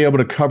never be able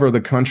to cover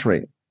the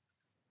country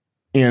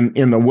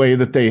in the way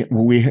that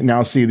we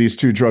now see these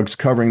two drugs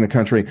covering the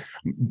country,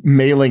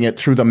 mailing it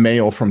through the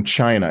mail from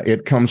China.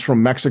 It comes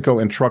from Mexico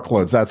in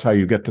truckloads. That's how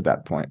you get to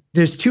that point.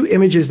 There's two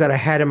images that I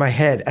had in my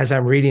head as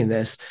I'm reading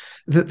this.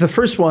 The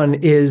first one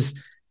is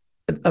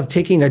of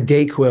taking a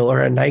Dayquil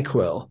or a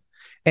NyQuil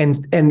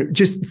and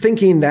just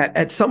thinking that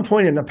at some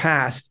point in the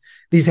past,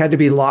 these had to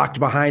be locked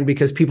behind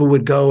because people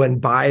would go and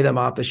buy them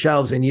off the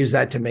shelves and use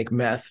that to make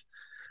meth.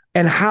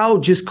 And how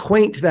just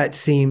quaint that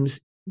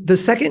seems. The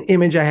second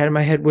image I had in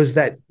my head was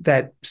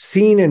that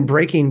scene in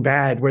Breaking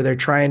Bad where they're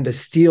trying to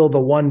steal the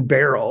one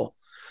barrel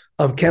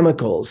of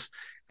chemicals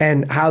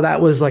and how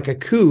that was like a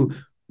coup.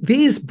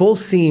 These both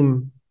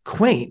seem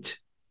quaint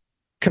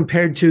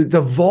compared to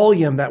the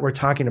volume that we're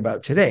talking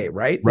about today,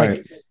 right? Right.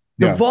 Like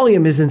the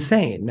volume is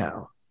insane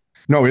now.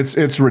 No,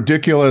 it's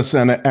ridiculous,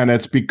 and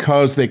it's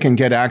because they can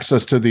get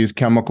access to these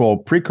chemical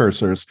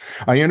precursors.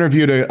 I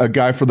interviewed a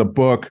guy for the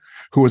book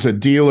who was a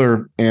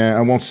dealer, and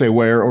I won't say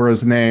where or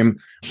his name.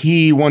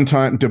 He one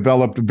time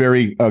developed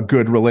very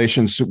good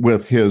relations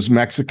with his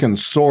Mexican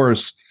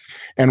source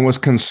and was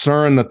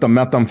concerned that the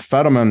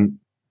methamphetamine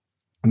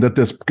that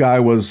this guy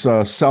was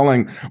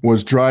selling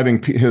was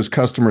driving his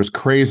customers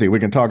crazy.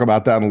 We can talk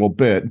about that in a little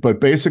bit. But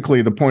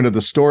basically, the point of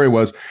the story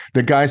was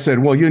the guy said,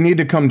 well, you need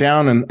to come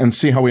down and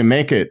see how we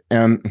make it.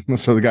 And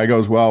so the guy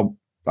goes, well,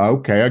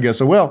 okay, I guess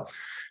I will.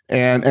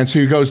 And so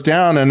he goes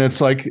down, and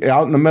it's like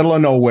out in the middle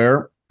of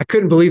nowhere. I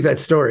couldn't believe that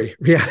story.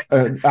 Yeah.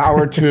 An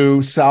hour or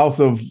two south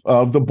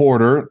of the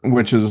border,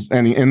 which is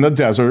in the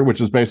desert, which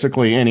is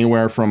basically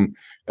anywhere from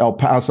El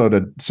Paso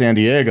to San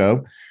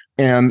Diego.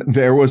 And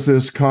there was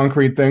this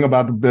concrete thing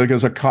about as big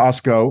as a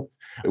Costco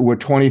with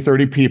 20,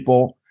 30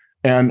 people.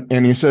 And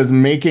he says,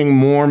 making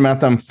more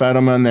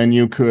methamphetamine than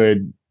you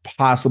could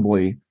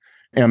possibly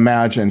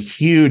imagine.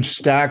 Huge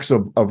stacks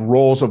of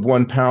rolls of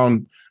 1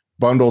 pound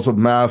bundles of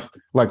meth,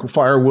 like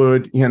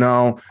firewood,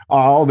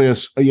 all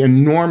this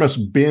enormous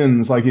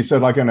bins, like you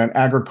said, like in an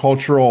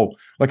agricultural,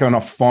 like on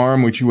a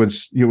farm, which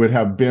you would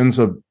have bins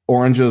of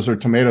oranges or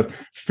tomatoes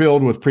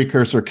filled with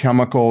precursor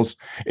chemicals.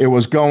 It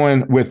was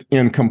going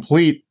in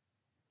complete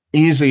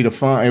easy to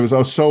find. It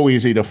was so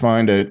easy to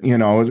find it, it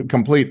was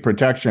complete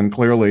protection,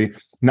 clearly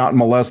not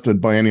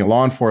molested by any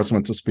law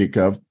enforcement to speak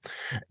of.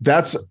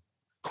 That's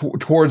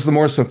towards the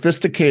more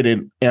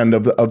sophisticated end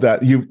of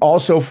that. You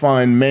also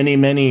find many,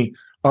 many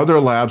other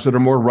labs that are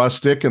more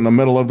rustic in the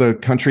middle of the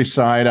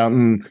countryside out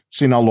in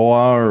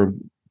Sinaloa or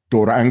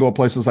Durango,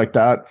 places like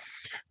that.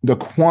 The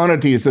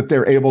quantities that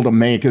they're able to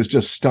make is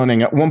just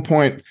stunning. At one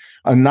point,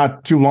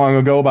 not too long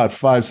ago, about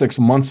 5-6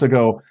 months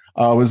ago,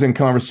 I was in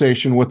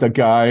conversation with a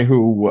guy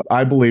who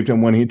I believed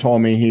him when he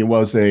told me he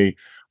was a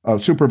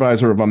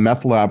supervisor of a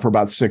meth lab for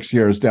about 6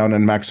 years down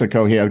in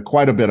Mexico. He had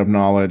quite a bit of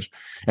knowledge.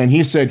 And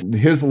he said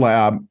his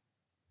lab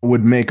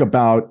would make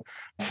about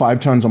 5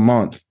 tons a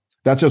month.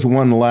 That's just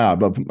one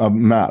lab of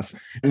meth.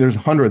 And there's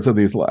hundreds of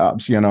these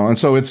labs, and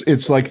so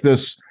it's like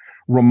this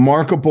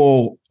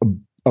remarkable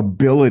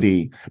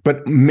ability,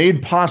 but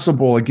made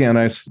possible again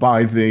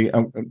by the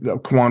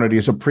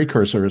quantities of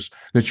precursors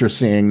that you're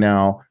seeing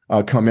now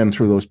come in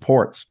through those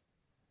ports.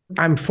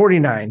 I'm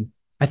 49.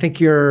 I think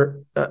you're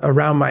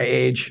around my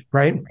age,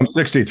 right? I'm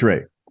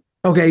 63.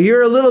 Okay,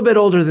 you're a little bit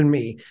older than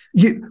me.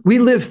 We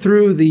lived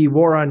through the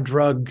war on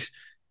drugs,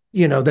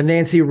 the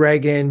Nancy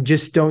Reagan,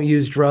 just don't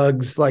use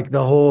drugs, like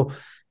the whole.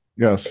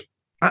 Yes.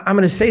 I'm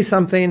going to say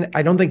something.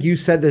 I don't think you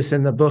said this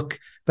in the book,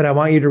 but I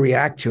want you to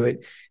react to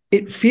it.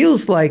 It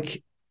feels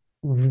like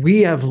we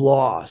have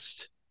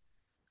lost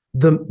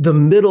the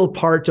middle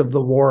part of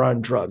the war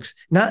on drugs,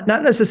 not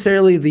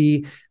necessarily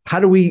the how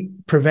do we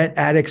prevent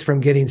addicts from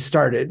getting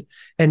started,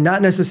 and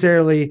not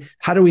necessarily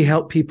how do we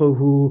help people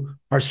who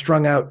are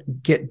strung out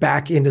get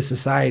back into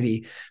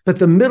society, but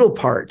the middle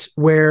part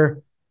where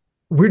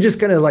we're just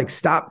going to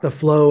stop the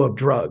flow of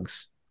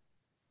drugs.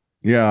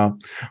 Yeah.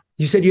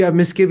 You said you have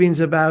misgivings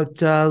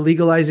about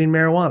legalizing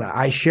marijuana.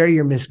 I share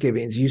your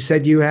misgivings. You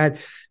said you had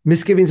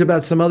misgivings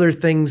about some other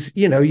things.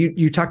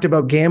 You talked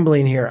about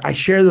gambling here. I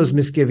share those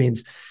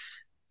misgivings.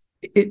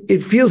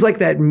 It feels like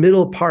that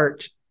middle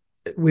part,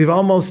 we've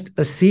almost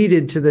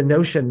acceded to the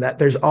notion that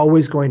there's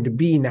always going to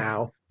be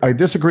now. I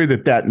disagree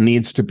that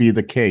needs to be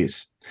the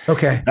case.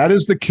 Okay. That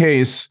is the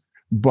case,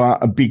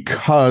 but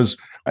because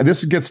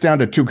this gets down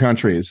to 2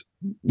 countries,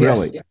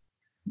 really. Yes.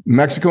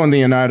 Mexico and the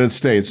United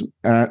States,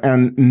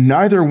 and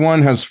neither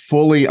one has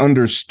fully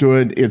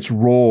understood its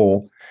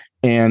role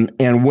and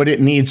what it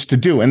needs to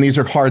do. And these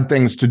are hard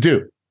things to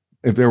do.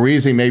 If they were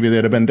easy, maybe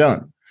they'd have been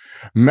done.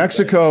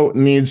 Mexico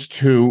needs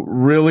to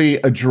really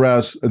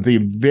address the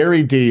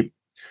very deep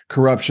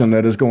corruption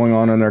that is going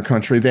on in their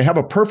country. They have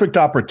a perfect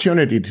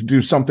opportunity to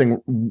do something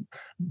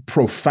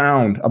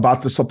profound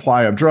about the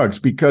supply of drugs,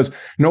 because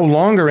no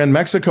longer in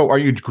Mexico are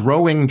you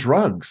growing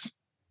drugs.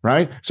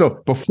 Right.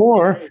 So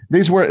before,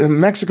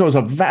 Mexico is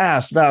a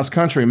vast, vast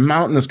country,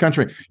 mountainous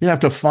country. You have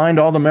to find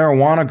all the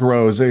marijuana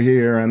grows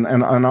here and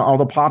all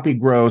the poppy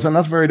grows. And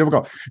that's very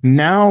difficult.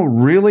 Now,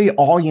 really,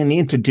 all you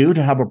need to do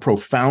to have a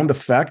profound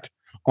effect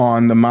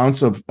on the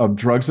amounts of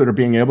drugs that are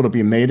being able to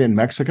be made in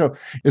Mexico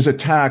is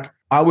attack,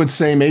 I would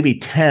say, maybe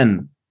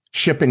 10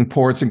 shipping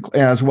ports,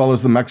 as well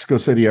as the Mexico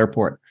City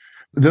airport.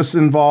 This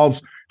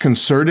involves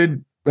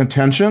concerted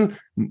attention,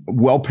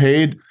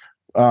 well-paid,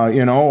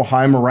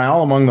 high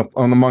morale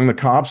among the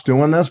cops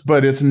doing this,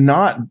 but it's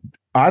not.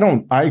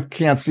 I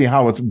can't see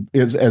how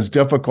it's as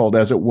difficult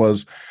as it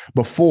was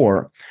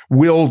before.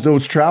 Will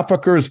those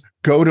traffickers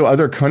go to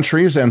other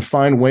countries and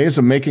find ways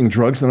of making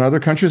drugs in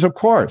other countries? Of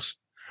course,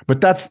 but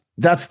that's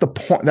the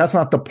point. That's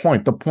not the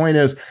point. The point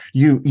is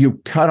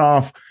you cut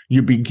off.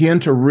 You begin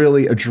to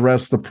really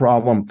address the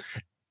problem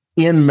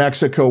in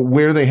Mexico,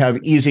 where they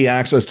have easy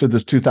access to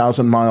this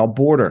 2,000-mile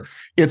border.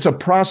 It's a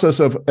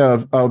process of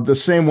the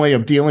same way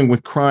of dealing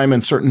with crime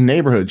in certain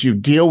neighborhoods. You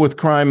deal with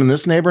crime in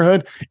this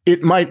neighborhood,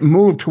 it might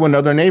move to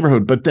another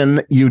neighborhood, but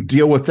then you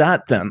deal with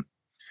that then.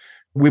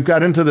 we've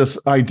got into this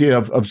idea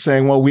of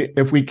saying, well,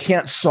 if we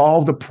can't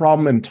solve the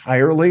problem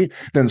entirely,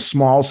 then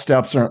small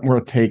steps aren't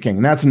worth taking.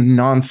 And that's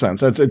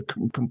nonsense. That's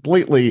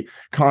completely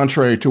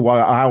contrary to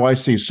how I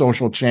see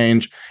social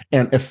change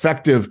and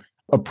effective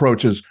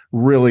approaches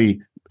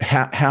really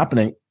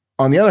happening.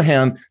 On the other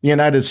hand, the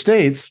United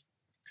States,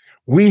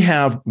 we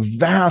have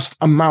vast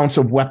amounts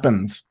of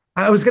weapons.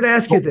 I was going to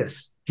ask you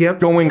this. Yep.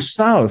 Going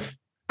south.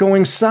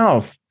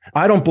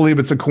 I don't believe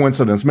it's a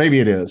coincidence. Maybe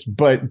it is.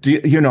 But,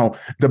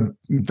 the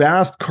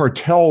vast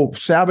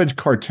savage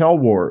cartel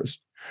wars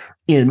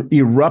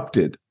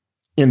erupted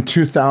in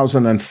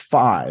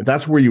 2005.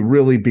 That's where you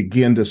really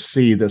begin to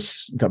see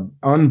the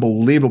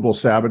unbelievable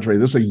savagery.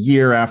 This was a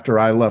year after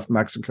I left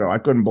Mexico. I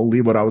couldn't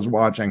believe what I was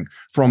watching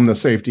from the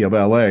safety of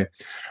LA.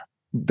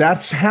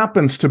 That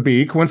happens to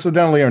be,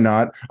 coincidentally or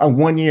not,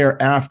 1 year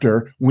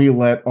after we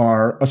let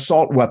our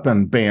assault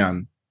weapon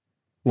ban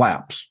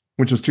lapse,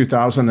 which is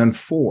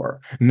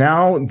 2004.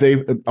 Now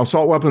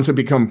assault weapons have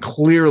become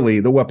clearly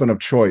the weapon of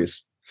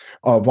choice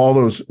of all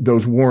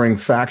those warring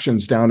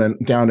factions down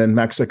in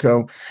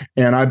Mexico.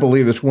 And I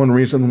believe it's one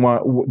reason why,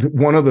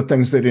 one of the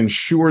things that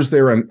ensures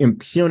their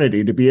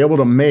impunity to be able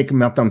to make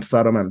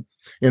methamphetamine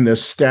in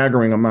this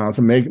staggering amounts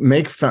and make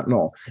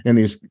fentanyl in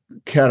these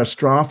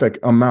catastrophic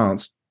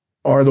amounts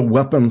are the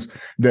weapons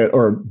that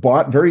are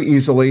bought very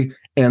easily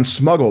and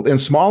smuggled in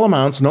small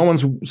amounts. No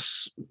one's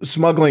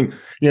smuggling,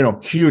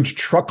 huge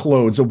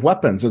truckloads of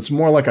weapons. It's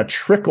more like a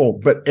trickle,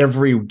 but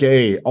every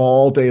day,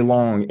 all day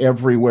long,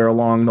 everywhere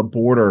along the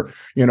border,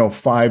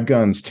 5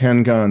 guns,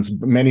 10 guns,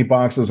 many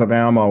boxes of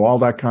ammo, all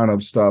that kind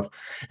of stuff.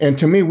 And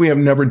to me, we have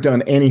never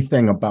done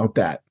anything about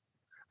that.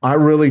 I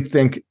really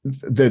think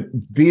that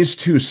these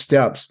two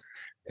steps,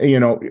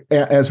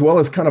 as well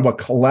as kind of a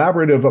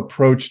collaborative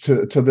approach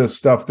to this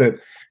stuff that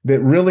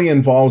really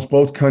involves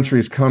both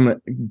countries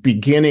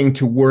beginning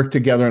to work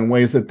together in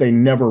ways that they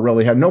never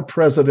really had. No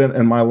president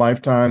in my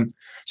lifetime,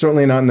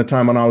 certainly not in the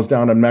time when I was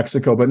down in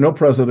Mexico, but no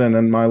president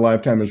in my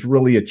lifetime has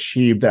really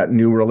achieved that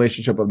new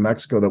relationship with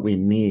Mexico that we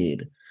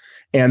need.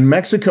 And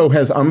Mexico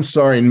has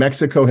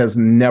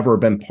never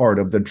been part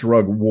of the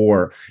drug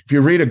war. If you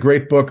read a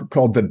great book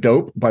called The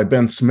Dope by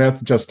Ben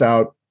Smith, just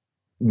out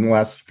in the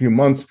last few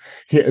months,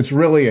 it's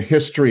really a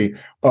history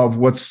of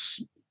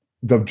what's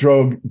the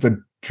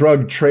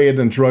drug trade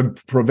and drug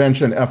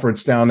prevention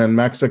efforts down in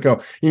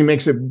Mexico. He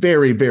makes it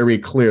very, very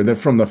clear that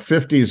from the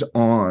 50s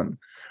on,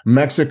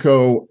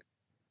 Mexico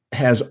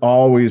has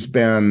always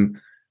been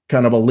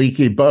kind of a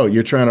leaky boat.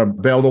 You're trying to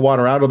bail the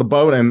water out of the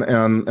boat,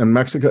 and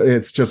Mexico,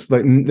 it's just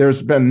like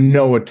there's been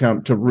no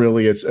attempt to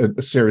really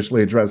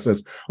seriously address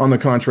this. On the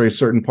contrary,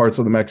 certain parts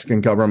of the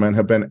Mexican government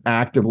have been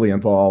actively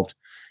involved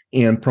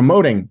in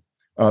promoting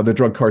the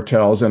drug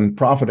cartels and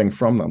profiting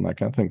from them, that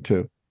kind of thing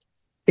too.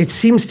 It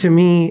seems to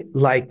me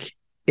like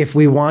if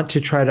we want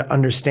to try to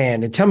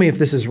understand, and tell me if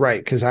this is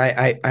right, because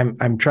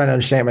I'm trying to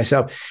understand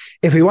myself.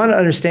 If we want to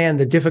understand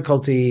the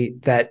difficulty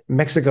that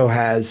Mexico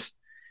has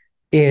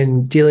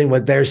in dealing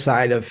with their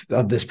side of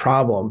this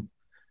problem,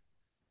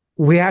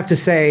 we have to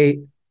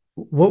say,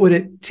 what would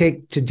it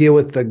take to deal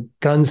with the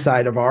gun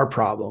side of our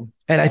problem?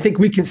 And I think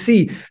we can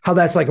see how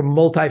that's like a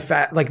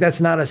like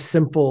that's not a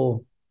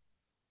simple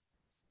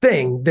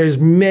thing. There's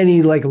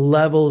many like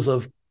levels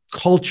of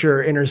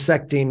culture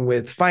intersecting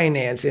with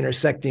finance,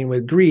 intersecting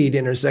with greed,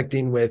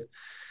 intersecting with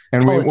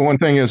one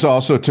thing is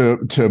also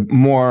to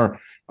more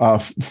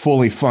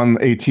fully fund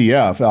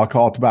ATF,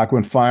 alcohol, tobacco,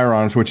 and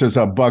firearms, which is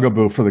a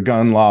bugaboo for the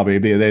gun lobby.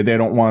 They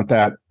don't want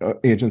that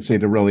agency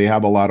to really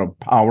have a lot of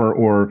power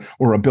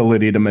or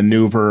ability to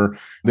maneuver.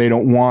 They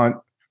don't want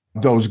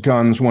those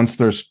guns, once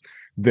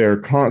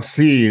they're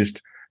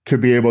seized, to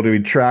be able to be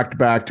tracked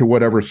back to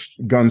whatever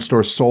gun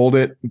store sold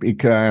it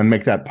and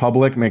make that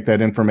public, make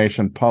that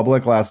information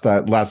public. Last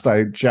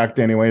I checked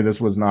anyway, this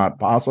was not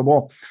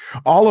possible.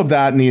 All of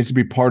that needs to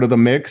be part of the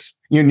mix.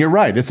 And you're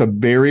right. It's a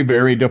very,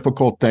 very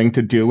difficult thing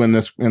to do in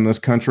this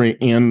country,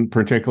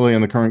 particularly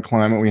in the current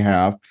climate we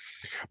have.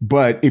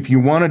 But if you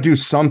want to do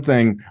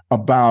something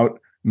about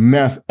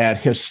meth at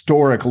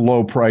historic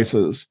low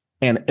prices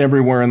and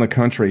everywhere in the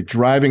country,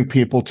 driving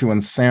people to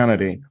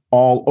insanity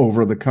all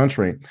over the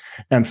country,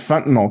 and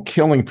fentanyl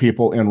killing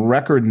people in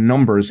record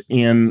numbers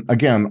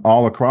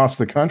all across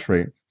the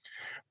country,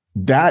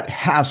 that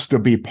has to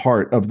be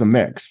part of the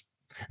mix.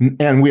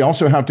 And we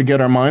also have to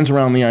get our minds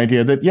around the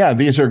idea that,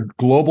 these are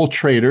global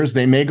traders.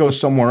 They may go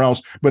somewhere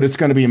else, but it's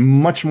going to be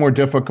much more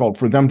difficult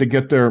for them to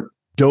get their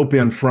dope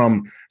in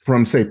from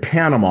say,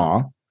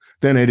 Panama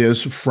than it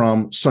is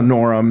from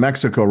Sonora,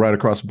 Mexico, right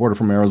across the border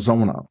from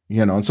Arizona.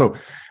 And so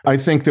I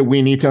think that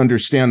we need to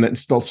understand that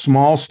it's the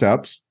small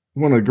steps.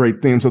 One of the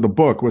great themes of the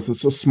book was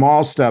it's the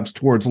small steps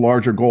towards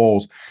larger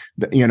goals.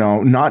 That,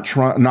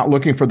 not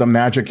looking for the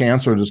magic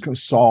answer that's going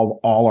to solve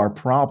all our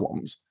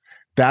problems.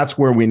 That's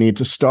where we need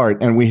to start,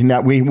 and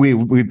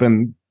we've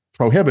been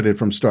prohibited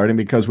from starting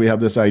because we have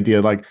this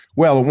idea like,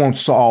 well, it won't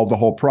solve the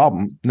whole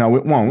problem. No,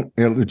 it won't.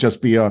 It'll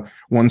just be a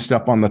one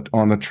step on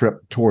the trip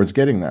towards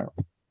getting there.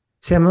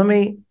 Sam, let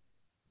me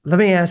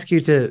ask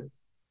you to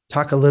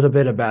talk a little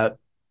bit about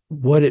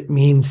what it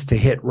means to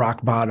hit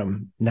rock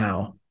bottom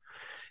now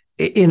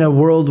in a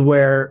world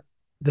where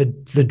the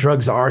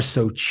drugs are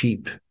so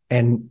cheap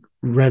and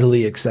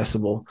readily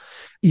accessible.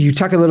 You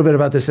talk a little bit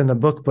about this in the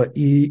book, but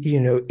you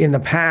know, in the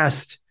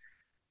past,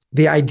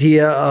 the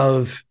idea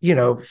of, you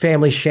know,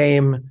 family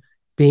shame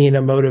being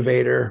a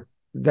motivator,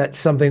 that's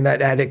something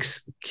that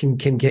addicts can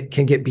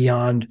get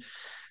beyond.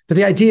 But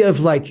the idea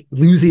of like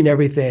losing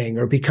everything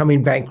or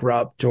becoming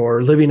bankrupt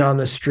or living on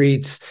the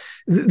streets,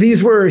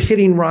 these were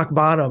hitting rock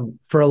bottom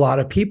for a lot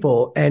of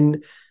people.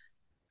 And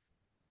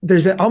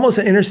there's almost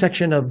an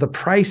intersection of the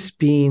price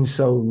being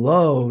so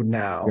low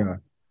now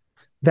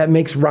that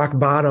makes rock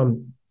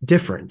bottom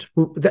different.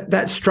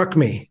 That struck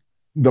me.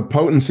 The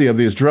potency of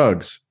these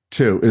drugs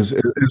too is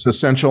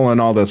essential in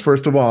all this.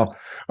 First of all,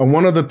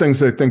 one of the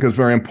things I think is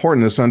very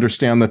important is to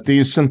understand that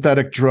these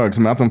synthetic drugs,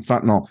 meth and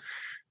fentanyl,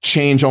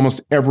 change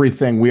almost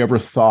everything we ever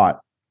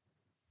thought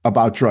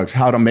about drugs.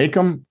 How to make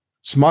them,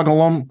 smuggle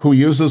them, who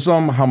uses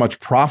them, how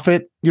much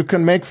profit you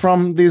can make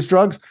from these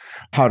drugs,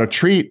 how to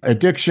treat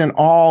addiction,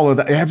 all of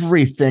that,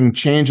 everything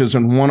changes.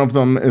 And one of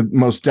them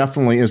most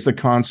definitely is the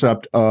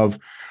concept of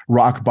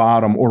rock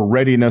bottom or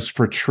readiness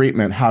for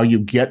treatment, how you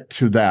get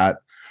to that.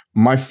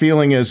 My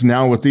feeling is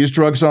now with these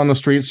drugs on the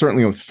street,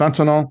 certainly with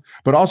fentanyl,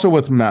 but also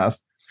with meth,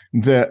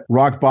 that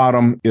rock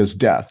bottom is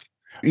death.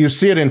 You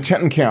see it in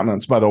tent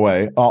encampments, by the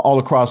way, all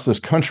across this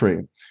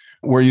country,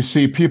 where you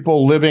see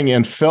people living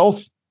in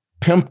filth,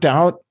 pimped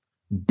out,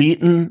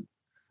 beaten,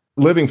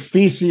 living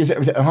feces,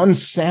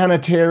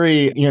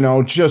 unsanitary, you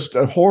know, just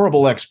a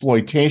horrible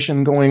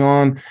exploitation going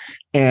on.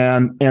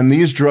 And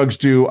these drugs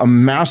do a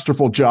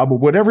masterful job of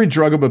what every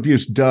drug of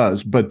abuse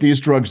does, but these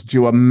drugs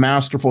do a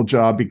masterful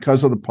job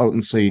because of the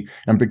potency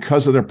and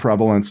because of their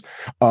prevalence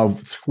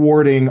of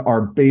thwarting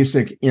our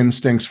basic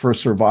instincts for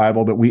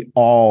survival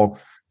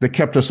that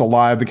kept us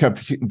alive, that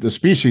kept the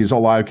species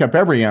alive, kept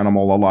every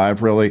animal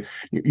alive, really.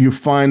 You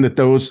find that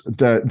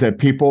that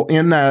people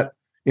in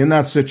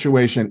that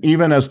situation,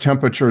 even as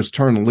temperatures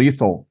turn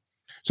lethal,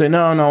 say,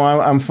 no,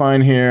 I'm fine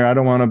here. I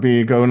don't want to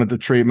be going into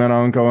treatment. I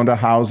don't go into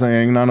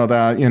housing, none of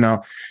that, you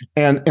know.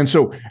 And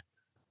so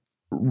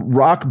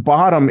rock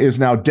bottom is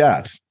now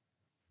death.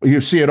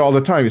 You see it all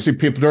the time. You see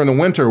people during the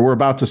winter. We're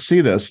about to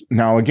see this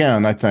now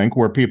again, I think,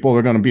 where people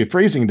are going to be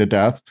freezing to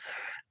death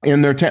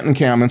in their tent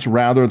encampments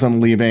rather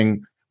than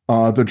leaving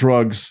the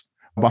drugs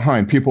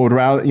behind. People would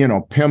rather, you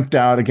know, pimped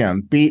out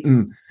again,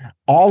 beaten.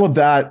 All of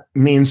that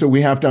means that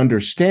we have to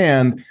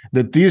understand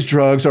that these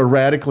drugs are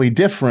radically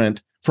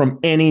different from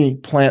any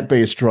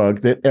plant-based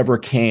drug that ever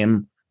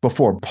came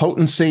before.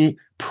 Potency,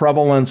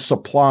 prevalence,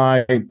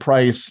 supply,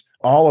 price,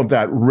 all of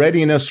that.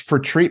 Readiness for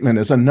treatment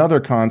is another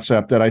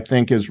concept that I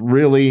think is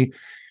really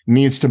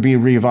needs to be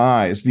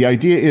revised. The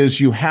idea is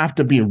you have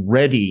to be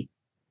ready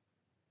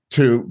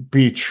to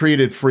be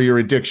treated for your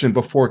addiction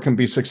before it can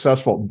be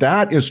successful.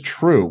 That is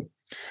true.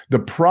 The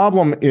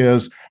problem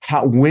is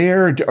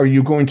where are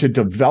you going to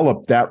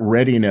develop that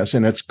readiness?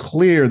 And it's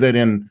clear that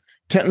in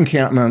tent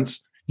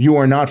encampments, you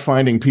are not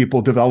finding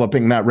people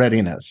developing that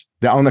readiness.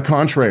 On the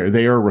contrary,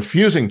 they are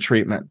refusing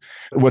treatment.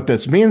 What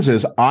this means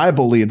is I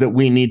believe that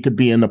we need to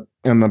be in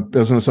the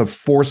business of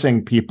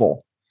forcing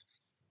people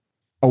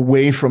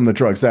away from the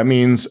drugs. That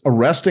means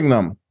arresting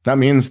them. That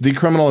means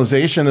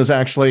decriminalization has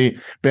actually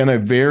been a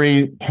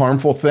very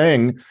harmful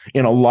thing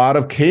in a lot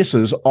of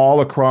cases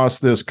all across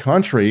this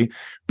country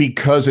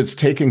because it's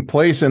taking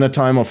place in a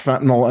time of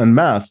fentanyl and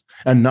meth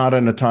and not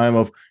in a time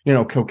of, you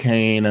know,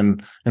 cocaine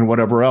and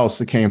whatever else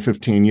that came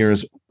 15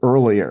 years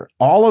earlier.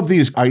 All of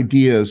these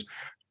ideas,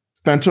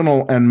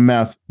 fentanyl and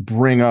meth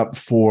bring up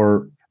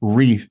for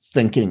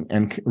rethinking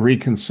and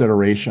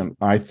reconsideration,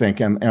 I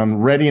think,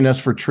 and readiness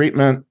for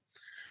treatment.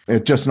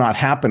 It's just not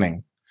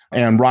happening.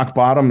 And rock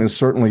bottom is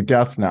certainly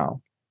death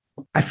now.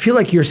 I feel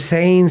like you're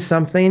saying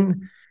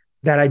something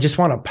that I just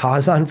want to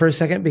pause on for a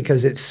second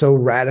because it's so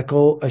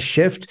radical a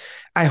shift.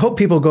 I hope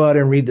people go out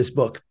and read this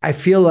book. I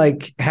feel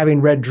like having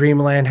read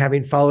Dreamland,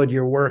 having followed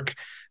your work,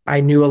 I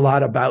knew a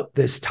lot about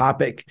this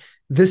topic.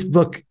 This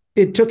book,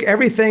 it took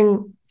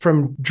everything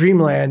from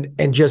Dreamland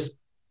and just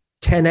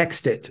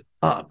 10x'd it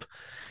up.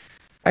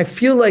 I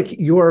feel like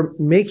you're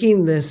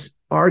making this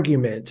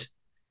argument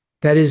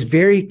that is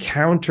very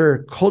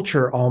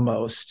counterculture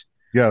almost.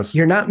 Yes.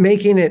 You're not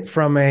making it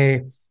from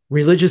a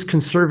religious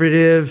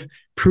conservative,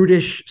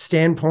 prudish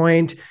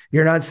standpoint.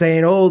 You're not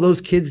saying, oh,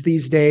 those kids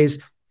these days.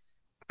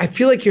 I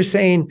feel like you're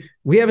saying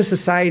we have a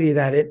society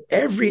that in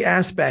every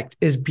aspect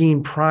is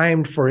being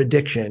primed for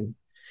addiction.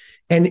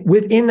 And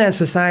within that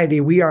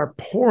society, we are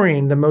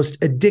pouring the most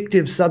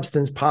addictive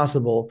substance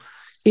possible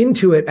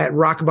into it at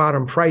rock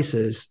bottom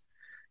prices.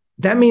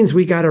 That means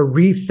we got to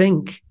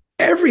rethink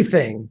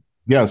everything.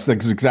 Yes,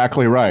 that's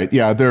exactly right.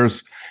 Yeah,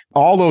 there's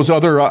all those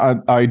other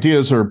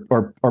ideas are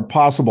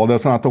possible.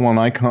 That's not the one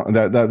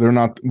that they're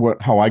not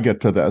how I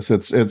get to this.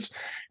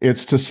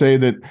 It's to say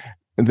that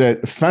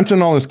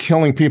fentanyl is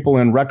killing people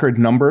in record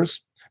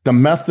numbers. The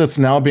meth that's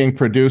now being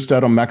produced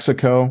out of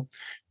Mexico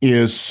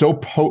is so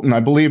potent. I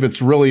believe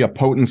it's really a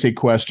potency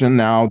question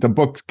now. The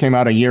book came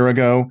out a year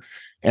ago.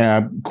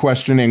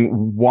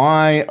 questioning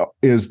why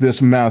is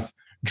this meth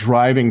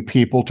driving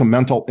people to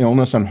mental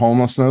illness and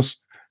homelessness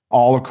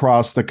all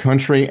across the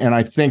country. And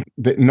I think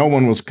that no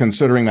one was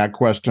considering that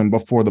question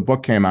before the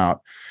book came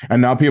out.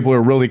 And now people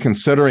are really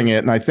considering it.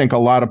 And I think a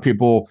lot of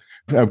people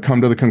have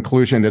come to the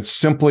conclusion it's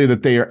simply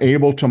that they are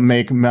able to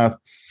make meth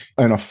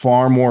in a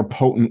far more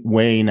potent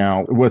way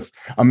now with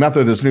a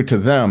method that's new to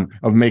them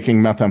of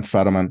making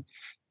methamphetamine.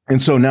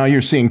 And so now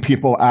you're seeing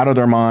people out of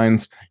their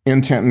minds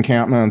in tent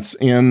encampments,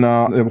 in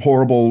the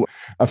horrible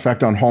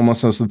effect on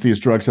homelessness that these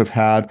drugs have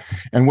had.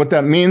 And what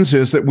that means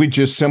is that we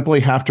just simply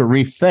have to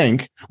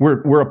rethink.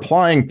 We're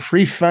applying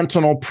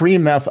pre-fentanyl,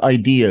 pre-meth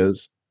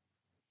ideas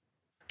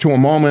to a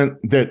moment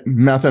that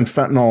meth and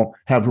fentanyl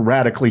have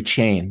radically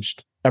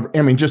changed.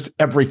 I mean, just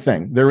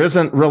everything. There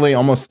isn't really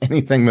almost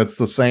anything that's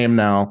the same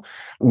now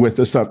with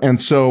this stuff.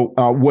 And so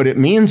what it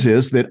means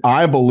is that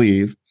I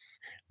believe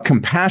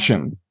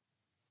compassion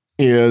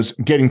is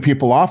getting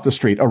people off the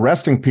street,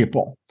 arresting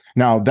people.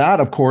 Now, that,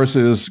 of course,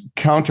 is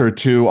counter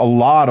to a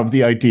lot of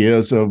the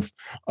ideas of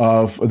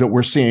that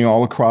we're seeing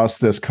all across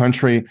this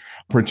country,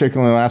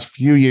 particularly in the last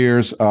few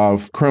years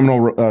of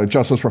criminal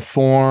justice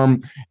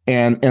reform.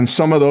 And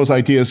some of those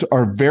ideas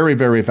are very,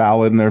 very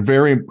valid, and they're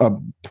very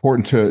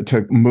important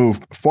to move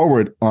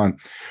forward on.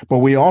 But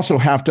we also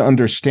have to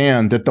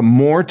understand that the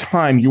more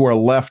time you are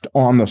left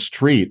on the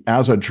street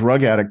as a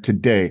drug addict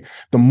today,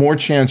 the more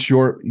chance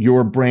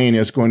your brain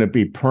is going to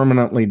be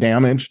permanently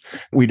damaged.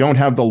 We don't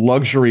have the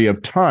luxury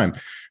of time.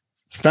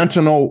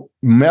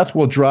 Meth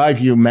will drive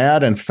you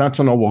mad, and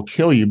fentanyl will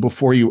kill you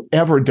before you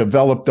ever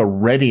develop the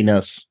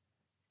readiness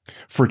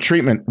for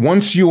treatment.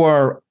 Once you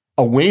are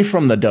away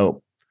from the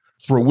dope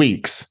for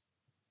weeks,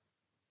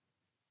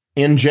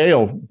 in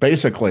jail,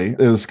 basically,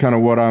 is kind of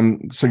what I'm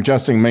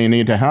suggesting may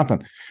need to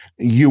happen.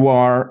 You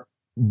are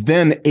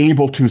then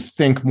able to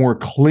think more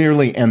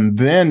clearly, and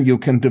then you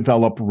can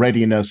develop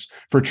readiness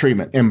for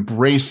treatment,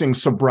 embracing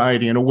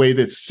sobriety in a way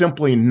that's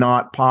simply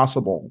not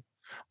possible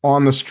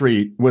on the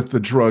street with the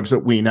drugs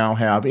that we now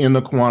have in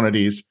the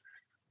quantities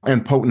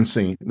and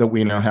potency that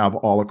we now have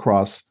all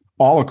across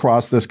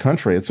this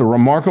country. It's a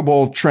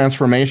remarkable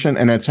transformation,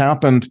 and it's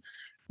happened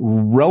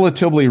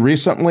relatively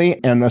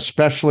recently, and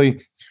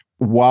especially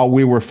while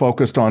we were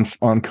focused on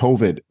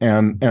COVID.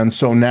 And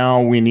so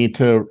now we need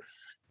to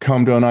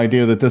come to an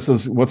idea that this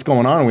is what's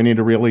going on, and we need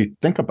to really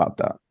think about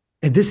that.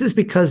 And this is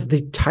because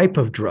the type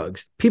of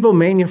drugs, people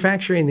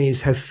manufacturing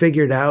these have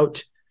figured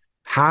out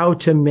how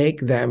to make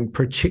them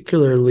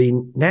particularly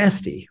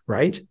nasty,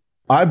 right?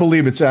 I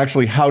believe it's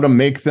actually how to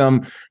make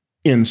them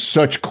in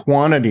such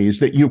quantities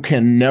that you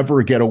can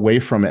never get away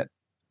from it.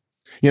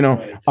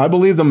 Right. I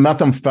believe the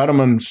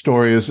methamphetamine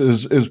story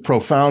is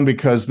profound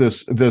because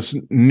this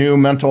new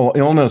mental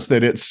illness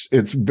that it's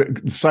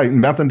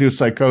meth-induced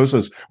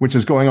psychosis, which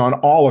is going on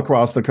all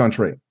across the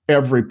country.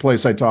 Every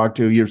place I talk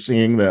to, you're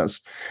seeing this,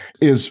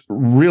 is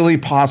really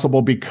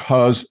possible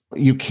because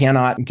you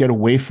cannot get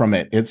away from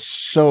it. It's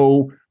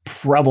so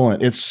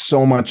prevalent. It's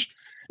so much,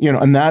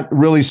 and that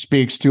really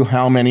speaks to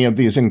how many of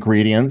these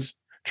ingredients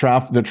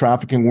the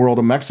trafficking world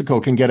of Mexico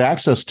can get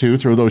access to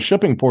through those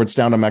shipping ports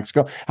down to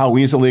Mexico, how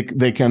easily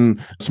they can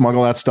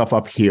smuggle that stuff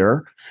up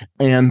here,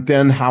 and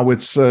then how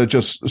it's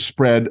just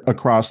spread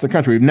across the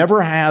country. We've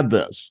never had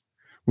this.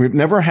 We've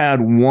never had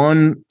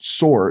one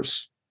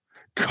source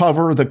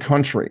cover the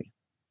country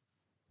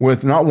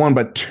with not one,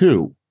 but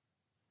two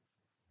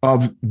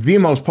of the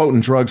most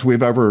potent drugs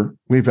we've ever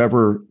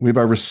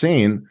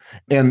seen.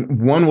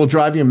 And one will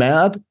drive you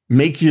mad,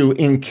 make you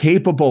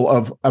incapable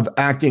of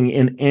acting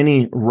in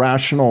any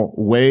rational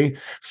way.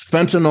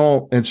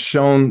 Fentanyl, it's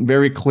shown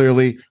very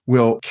clearly,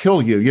 will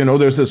kill you.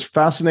 There's this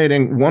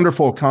fascinating,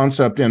 wonderful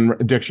concept in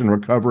addiction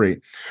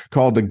recovery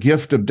called the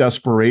gift of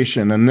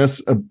desperation. And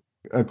this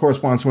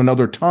corresponds to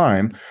another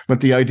time,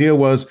 but the idea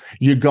was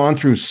you'd gone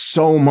through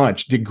so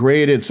much,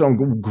 degraded, so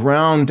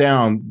ground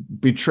down,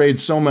 betrayed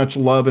so much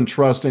love and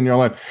trust in your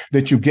life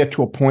that you get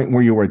to a point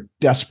where you are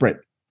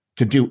desperate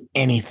to do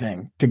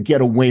anything to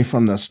get away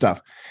from this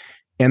stuff.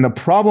 And the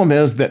problem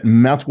is that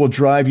meth will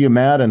drive you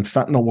mad and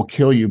fentanyl will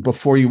kill you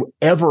before you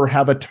ever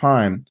have a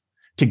time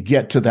to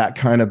get to that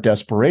kind of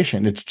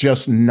desperation. It's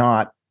just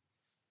not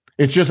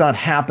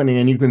happening.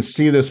 And you can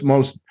see this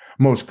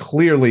most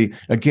clearly,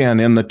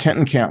 again, in the tent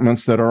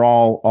encampments that are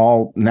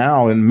all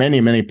now in many,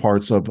 many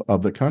parts of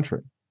the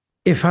country.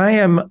 If I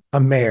am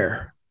a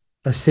mayor,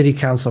 a city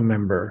council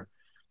member,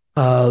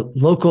 a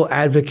local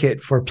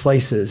advocate for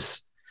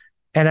places,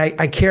 and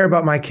I care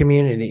about my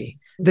community,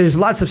 there's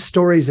lots of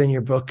stories in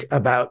your book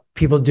about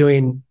people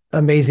doing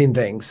amazing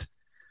things.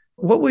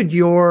 What would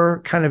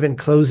your kind of in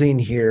closing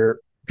here,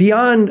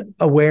 beyond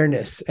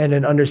awareness and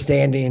an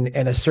understanding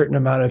and a certain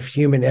amount of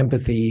human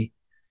empathy,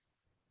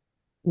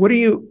 what are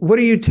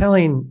you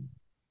telling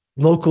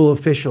local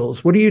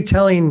officials? What are you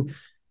telling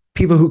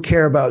people who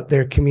care about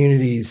their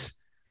communities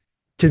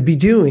to be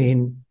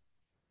doing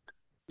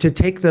to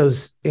take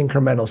those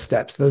incremental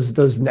steps,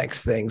 those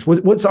next things?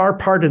 What's our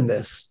part in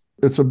this?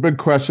 It's a big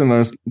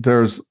question.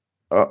 There's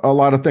a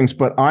lot of things,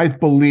 but I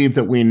believe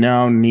that we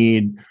now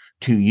need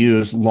to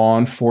use law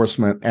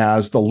enforcement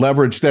as the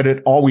leverage that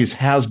it always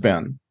has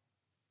been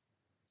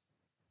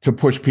to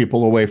push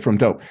people away from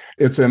dope.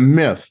 It's a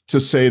myth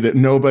to say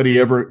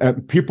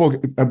that people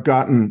have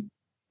gotten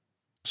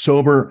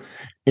sober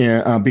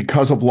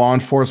because of law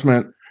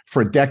enforcement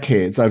for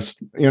decades. I've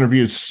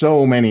interviewed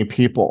so many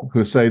people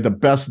who say the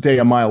best day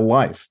of my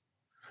life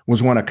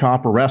was when a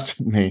cop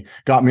arrested me,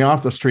 got me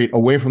off the street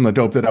away from the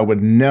dope that I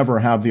would never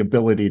have the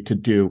ability to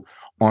do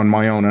on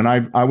my own. And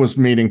I was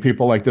meeting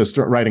people like this,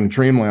 writing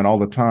Dreamland all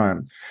the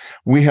time.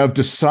 We have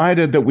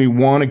decided that we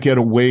want to get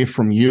away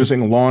from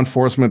using law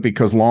enforcement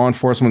because law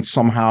enforcement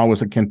somehow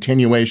is a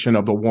continuation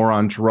of the war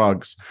on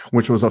drugs,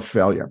 which was a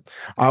failure.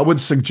 I would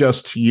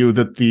suggest to you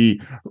that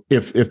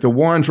if the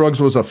war on drugs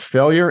was a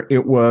failure,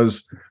 it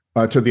was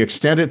to the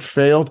extent it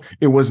failed,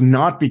 it was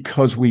not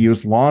because we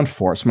used law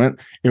enforcement.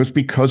 It was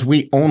because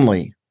we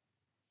only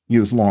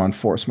used law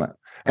enforcement.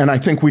 And I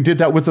think we did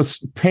that with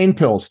the pain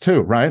pills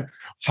too, right?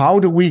 How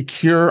do we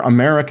cure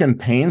American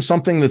pain?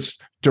 Something that's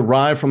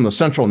derived from the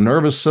central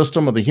nervous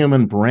system of the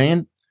human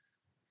brain?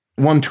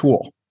 One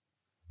tool,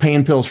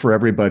 pain pills for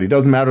everybody.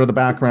 Doesn't matter the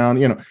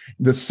background.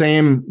 The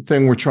same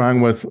thing we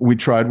tried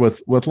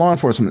with law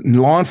enforcement.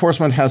 Law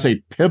enforcement has a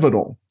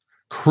pivotal,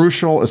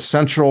 crucial,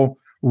 essential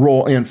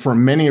role in for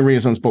many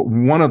reasons, but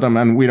one of them,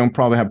 and we don't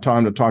probably have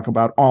time to talk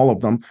about all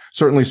of them,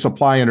 certainly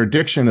supply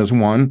interdiction is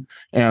one,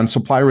 and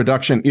supply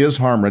reduction is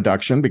harm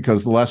reduction,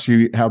 because the less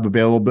you have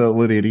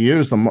availability to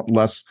use, the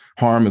less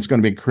harm is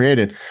going to be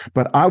created.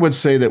 But I would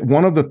say that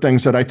one of the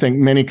things that I think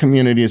many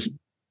communities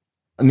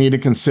need to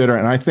consider,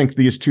 and I think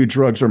these two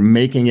drugs are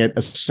making it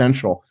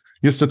essential.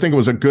 Used to think it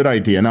was a good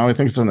idea. Now I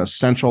think it's an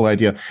essential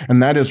idea,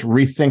 and that is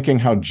rethinking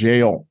how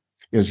jail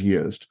is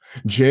used.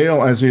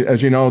 Jail, as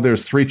you know,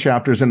 there's 3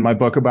 chapters in my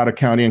book about a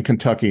county in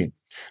Kentucky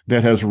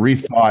that has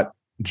rethought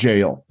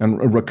jail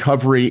and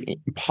recovery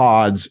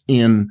pods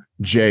in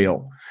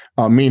jail,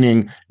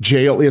 meaning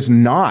jail is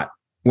not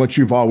what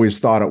you've always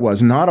thought it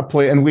was, not a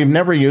place, and we've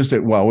never used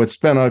it well. It's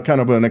been a kind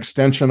of an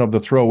extension of the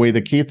throw away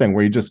the key thing,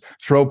 where you just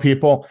throw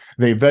people,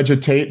 they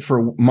vegetate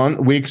for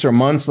weeks or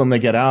months, then they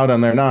get out,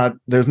 and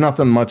there's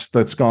nothing much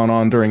that's gone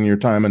on during your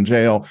time in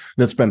jail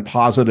that's been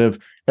positive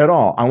at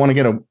all.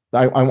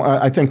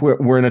 I think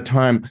we're in a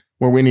time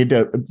where we need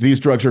to, these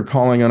drugs are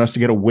calling on us to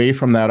get away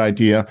from that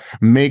idea,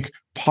 make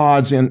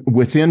pods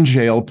within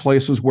jail,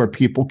 places where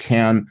people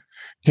can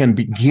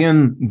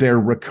begin their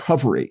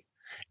recovery.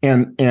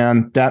 And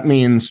that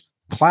means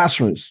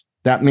classrooms.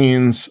 That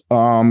means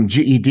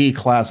GED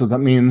classes. That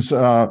means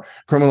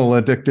criminal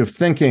addictive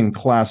thinking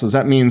classes.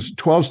 That means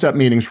 12-step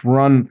meetings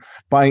run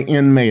by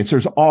inmates.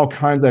 There's all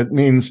kinds. That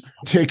means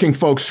taking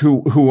folks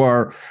who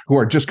are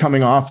just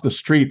coming off the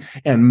street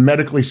and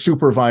medically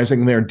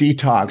supervising their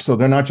detox, so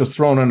they're not just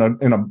thrown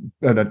in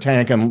a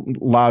tank and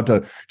allowed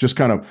to just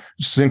kind of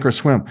sink or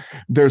swim.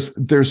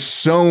 There's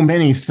so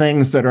many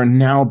things that are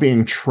now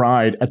being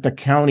tried at the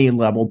county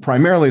level.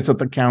 Primarily, it's at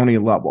the county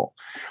level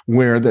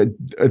where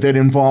that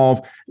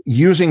involve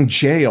using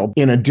jail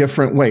in a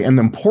different way. And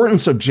the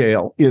importance of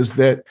jail is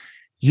that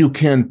you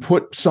can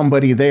put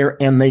somebody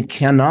there and they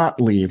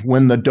cannot leave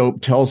when the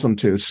dope tells them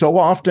to. So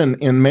often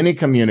in many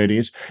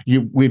communities,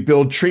 we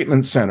build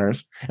treatment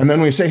centers, and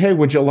then we say, hey,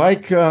 we've got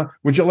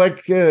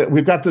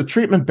the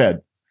treatment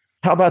bed.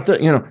 How about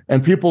that?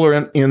 And people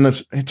are in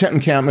the tent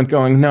encampment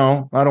going,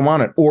 no, I don't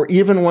want it. Or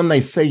even when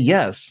they say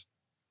yes,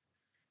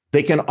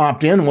 they can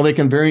opt in. Well, they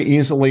can very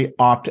easily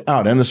opt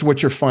out. And this is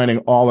what you're finding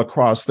all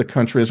across the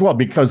country as well,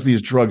 because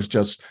these drugs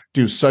just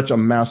do such a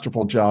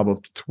masterful job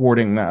of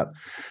thwarting that.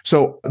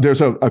 So there's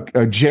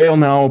a jail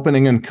now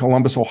opening in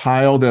Columbus,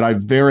 Ohio, that I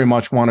very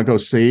much want to go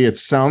see. It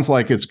sounds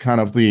like it's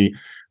kind of the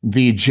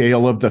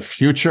jail of the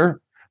future.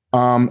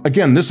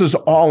 Again, this is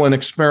all an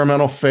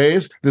experimental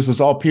phase. This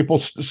is all people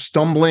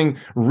stumbling,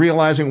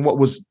 realizing what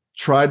was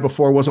tried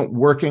before wasn't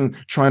working,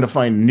 trying to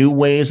find new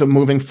ways of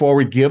moving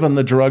forward, given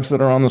the drugs that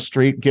are on the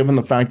street, given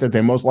the fact that they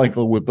most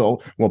likely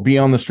will be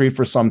on the street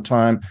for some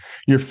time.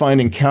 You're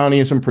finding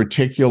counties in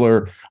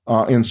particular,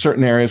 in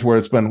certain areas where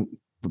the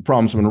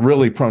problem's been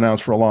really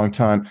pronounced for a long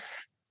time,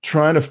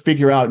 trying to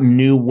figure out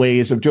new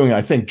ways of doing it.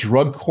 I think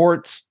drug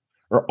courts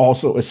are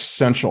also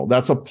essential.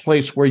 That's a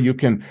place where you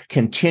can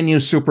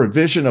continue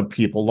supervision of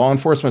people, law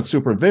enforcement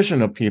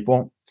supervision of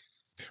people,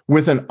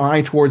 with an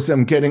eye towards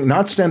them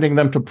not sending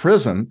them to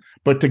prison,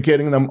 but to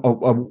getting them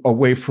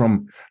away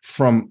from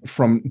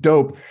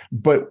dope.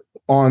 But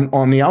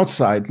on the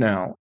outside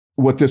now,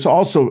 what this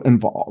also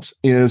involves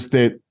is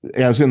that,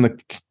 as in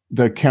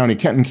the county,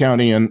 Kenton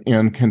County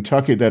in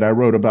Kentucky that I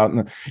wrote about,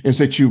 is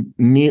that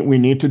we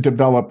need to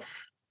develop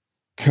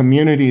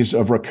communities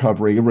of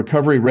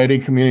recovery-ready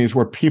communities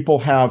where people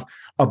have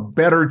a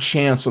better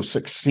chance of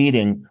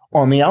succeeding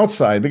on the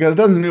outside, because it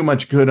doesn't do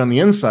much good on the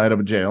inside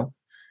of a jail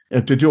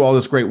and to do all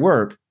this great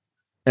work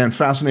and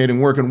fascinating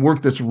work, and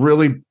work that's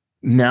really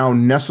now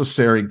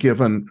necessary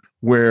given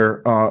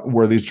where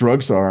these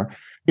drugs are,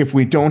 if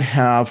we don't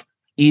have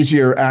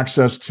easier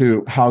access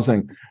to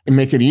housing, and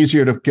make it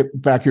easier to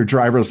get back your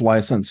driver's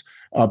license,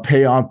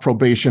 pay off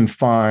probation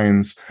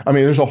fines. I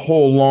mean, there's a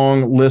whole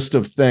long list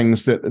of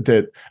things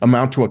that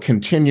amount to a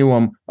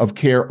continuum of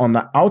care on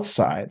the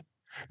outside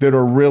that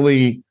are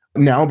really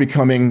now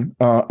becoming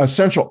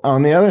essential.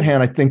 On the other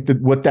hand, I think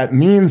that what that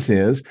means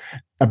is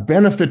a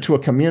benefit to a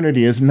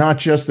community is not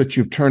just that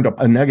you've turned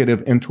a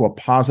negative into a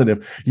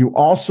positive. You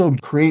also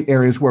create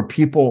areas where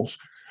people's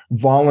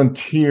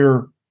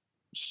volunteer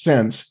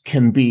sense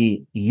can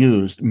be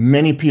used.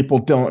 Many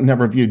people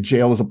never view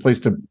jail as a place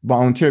to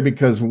volunteer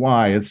because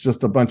why? It's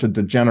just a bunch of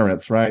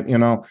degenerates, right?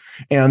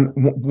 And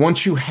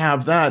once you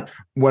have that,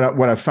 what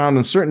I've found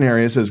in certain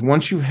areas is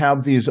once you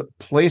have these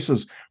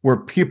places where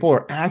people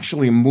are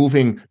actually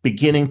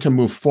beginning to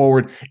move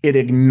forward, it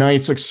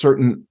ignites a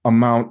certain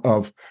amount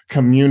of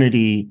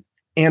community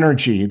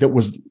energy that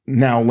was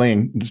now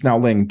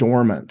laying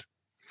dormant.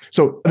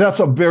 So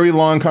that's a very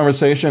long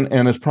conversation,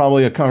 and it's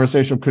probably a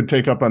conversation could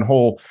take up a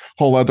whole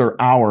other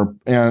hour,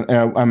 and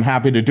I'm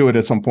happy to do it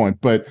at some point.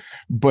 But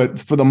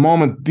for the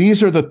moment,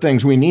 these are the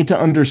things we need to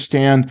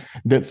understand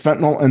that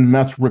fentanyl and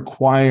meth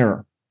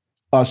require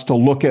us to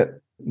look at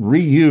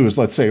reuse,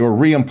 let's say, or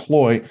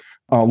reemploy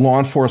law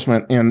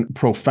enforcement in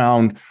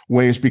profound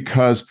ways,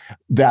 because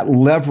that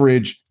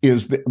leverage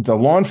is the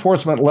law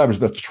enforcement leverage,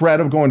 the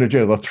threat of going to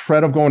jail, the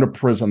threat of going to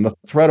prison, the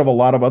threat of a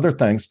lot of other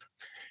things,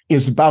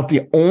 is about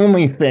the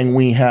only thing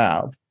we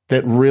have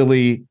that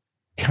really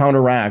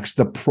counteracts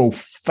the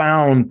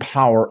profound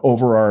power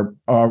over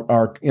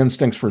our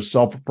instincts for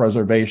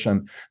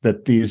self-preservation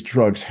that these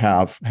drugs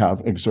have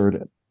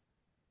exerted.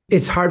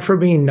 It's hard for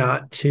me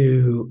not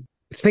to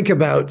think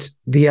about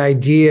the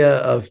idea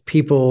of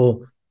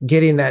people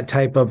getting that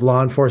type of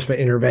law enforcement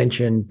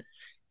intervention,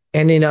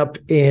 ending up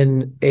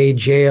in a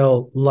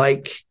jail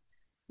like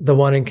the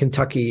one in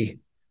Kentucky,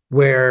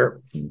 where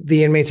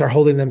the inmates are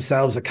holding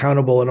themselves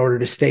accountable in order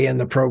to stay in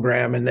the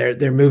program, and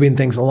they're moving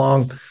things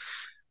along,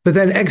 but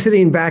then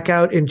exiting back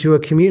out into a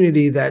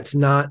community that's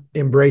not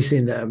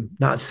embracing them,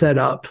 not set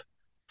up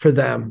for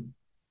them.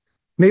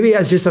 Maybe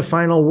as just a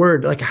final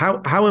word, like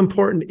how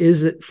important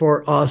is it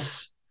for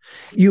us?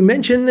 You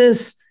mentioned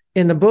this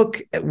in the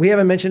book. We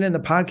haven't mentioned it in the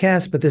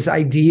podcast, but this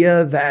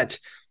idea that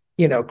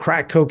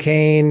crack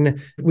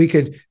cocaine, we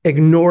could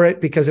ignore it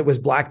because it was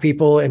Black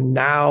people, and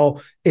now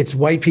it's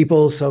white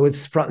people, so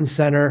it's front and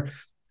center.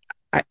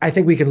 I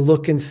think we can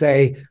look and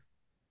say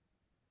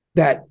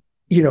that,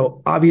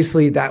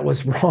 obviously that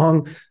was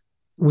wrong.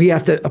 We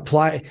have to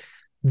apply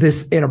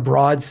this in a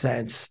broad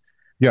sense.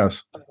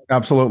 Yes,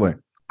 absolutely.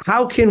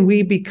 How can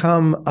we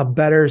become a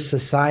better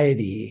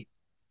society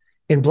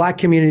in Black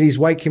communities,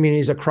 white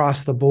communities,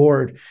 across the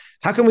board?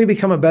 How can we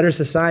become a better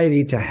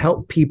society to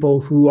help people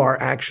who are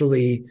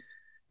actually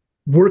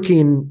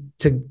working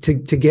to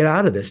get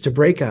out of this, to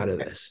break out of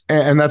this?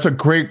 And that's a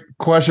great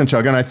question,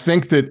 Chuck. And I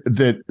think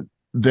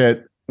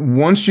that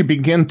once you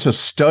begin to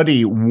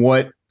study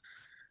what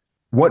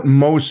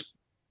most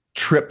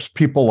trips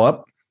people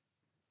up,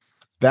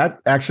 that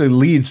actually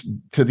leads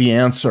to the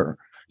answer.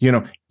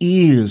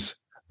 Ease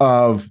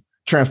of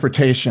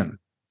transportation,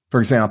 for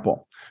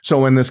example.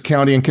 So in this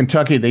county in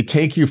Kentucky, they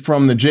take you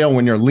from the jail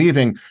when you're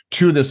leaving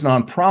to this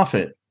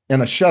nonprofit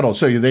in a shuttle.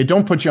 So they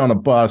don't put you on a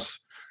bus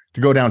to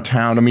go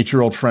downtown to meet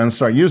your old friends,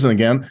 start using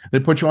again. They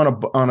put you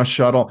on a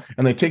shuttle,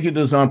 and they take you to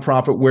this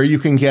nonprofit where you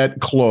can get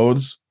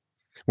clothes,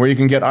 where you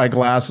can get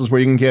eyeglasses, where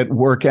you can get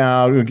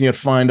workout, you can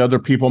find other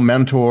people,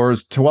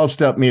 mentors,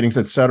 12-step meetings,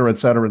 et cetera, et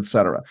cetera, et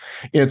cetera.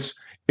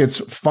 It's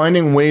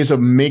finding ways of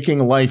making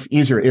life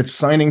easier. It's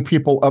signing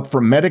people up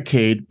for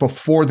Medicaid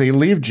before they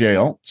leave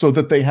jail so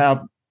that they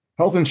have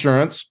health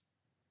insurance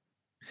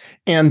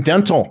and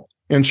dental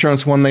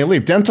insurance when they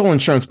leave. Dental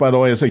insurance, by the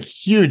way, is a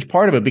huge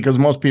part of it, because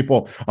most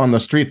people on the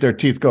street, their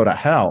teeth go to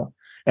hell.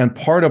 And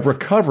part of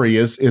recovery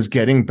is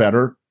getting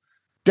better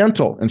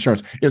dental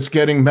insurance. It's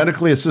getting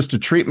medically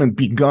assisted treatment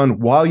begun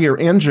while you're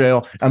in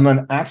jail, and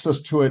then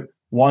access to it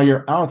while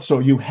you're out. So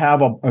you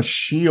have a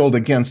shield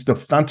against the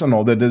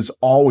fentanyl that is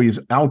always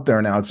out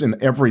there now. It's in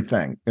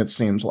everything, it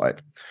seems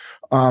like.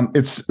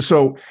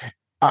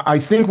 I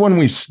think when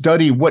we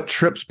study what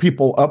trips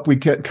people up, we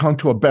come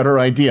to a better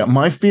idea.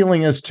 My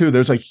feeling is, too,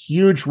 there's a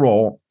huge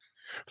role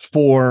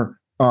for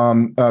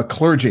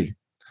clergy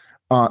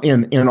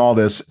in all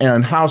this,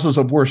 and houses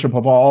of worship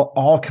of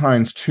all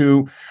kinds,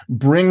 to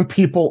bring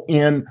people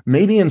in,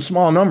 maybe in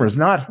small numbers,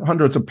 not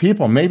hundreds of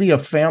people, maybe a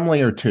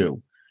family or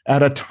two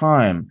at a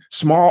time.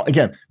 Small,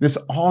 again, this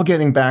all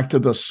getting back to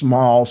the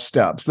small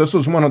steps. This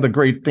was one of the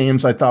great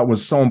themes I thought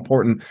was so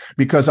important,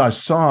 because I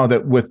saw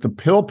that with the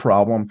pill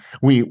problem,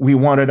 we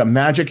wanted a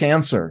magic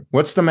answer.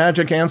 What's the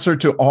magic answer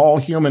to all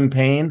human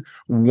pain?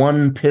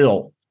 One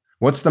pill.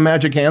 What's the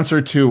magic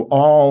answer to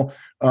all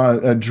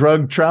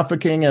drug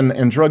trafficking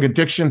and drug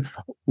addiction?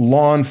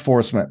 Law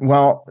enforcement.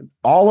 Well,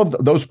 all of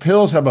those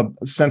pills have a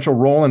central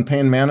role in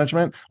pain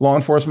management. Law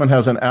enforcement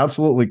has an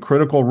absolutely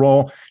critical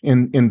role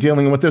in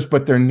dealing with this,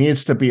 but there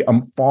needs to be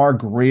a far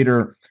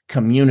greater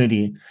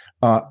community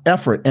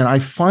effort. And I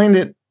find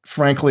it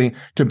frankly,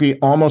 to be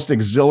almost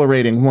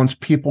exhilarating once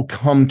people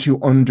come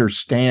to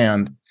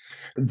understand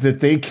that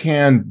they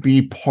can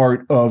be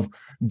part of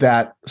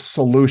that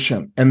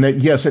solution. And that,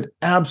 yes, it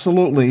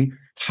absolutely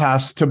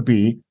has to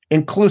be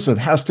inclusive,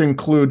 has to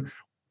include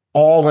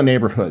all the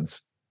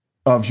neighborhoods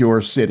of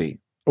your city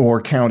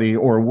or county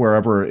or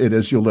wherever it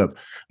is you live.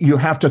 You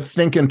have to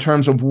think in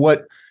terms of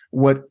what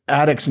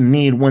addicts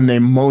need when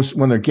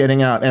they're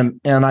getting out. And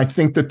I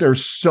think that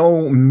there's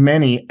so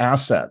many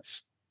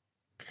assets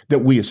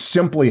that we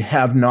simply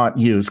have not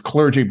used.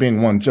 Clergy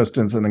being one, just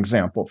as an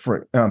example,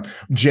 for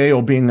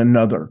jail being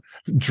another,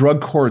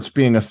 drug courts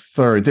being a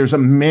third. There's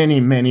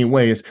many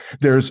ways.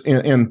 There's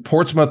in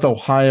Portsmouth,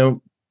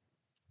 Ohio,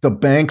 the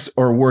banks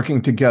are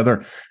working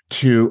together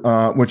to,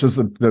 which is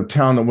the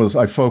town that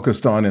I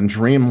focused on in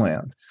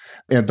Dreamland.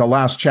 And the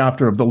last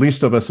chapter of The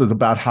Least of Us is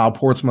about how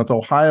Portsmouth,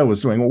 Ohio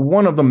is doing. Well,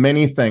 one of the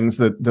many things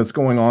that's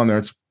going on there,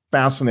 it's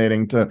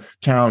fascinating to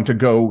town to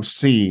go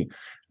see,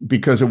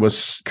 because it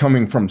was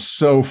coming from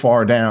so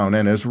far down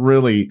and has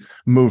really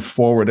moved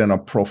forward in a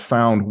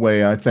profound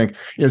way, I think,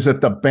 is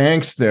that the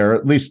banks there,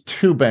 at least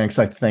 2 banks,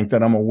 I think,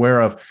 that I'm aware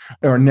of,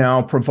 are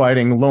now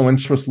providing low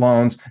interest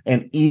loans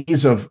and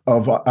ease of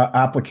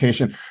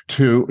application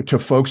to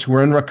folks who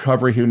are in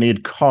recovery who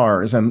need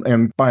cars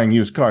and buying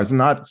used cars,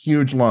 not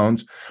huge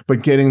loans,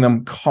 but getting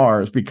them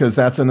cars, because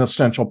that's an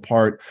essential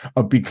part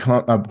of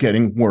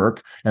getting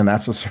work. And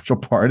that's an essential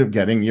part of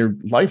getting your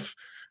life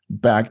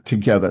back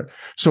together.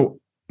 So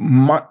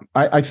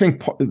I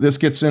think this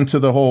gets into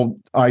the whole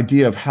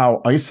idea of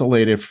how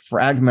isolated,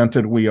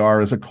 fragmented we are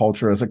as a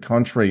culture, as a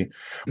country.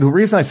 The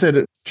reason I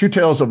said True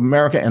Tales of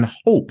America and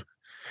Hope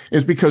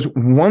is because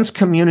once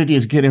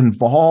communities get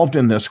involved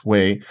in this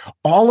way,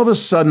 all of a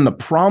sudden the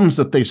problems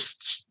that they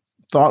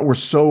thought were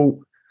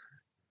so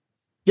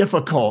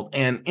difficult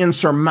and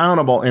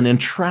insurmountable and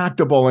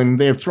intractable, and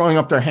they're throwing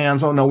up their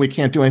hands, oh no, we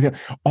can't do anything.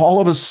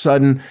 All of a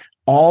sudden,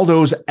 all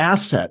those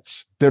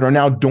assets that are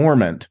now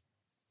dormant,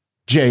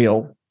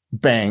 jail,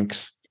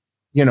 banks,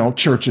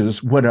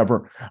 churches,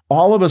 whatever,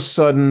 all of a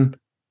sudden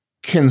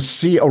can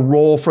see a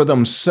role for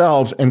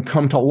themselves and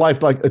come to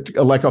life like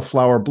a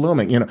flower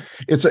blooming.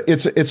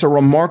 It's a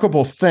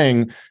remarkable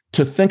thing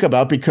to think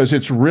about, because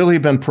it's really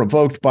been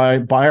provoked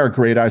by our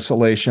great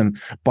isolation,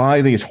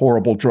 by these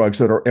horrible drugs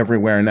that are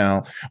everywhere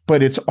now.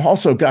 But it's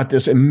also got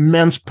this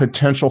immense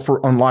potential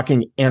for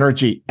unlocking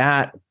energy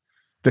at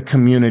the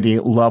community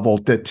level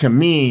that, to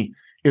me,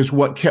 is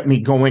what kept me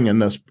going in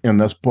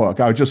this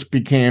book. I just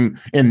became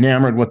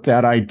enamored with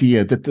that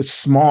idea that the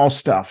small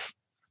stuff,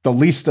 the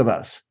least of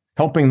us,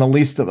 helping the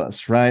least of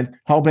us, right?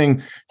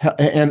 Helping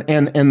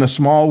and the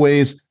small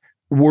ways,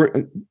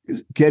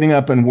 getting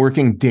up and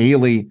working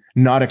daily,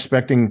 not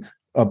expecting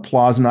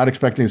applause, not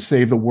expecting to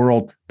save the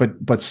world,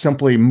 but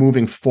simply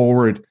moving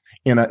forward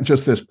in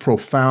just this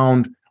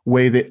profound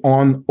way that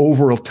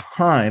over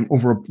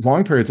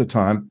long periods of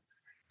time,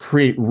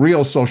 create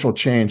real social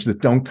change that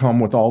don't come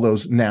with all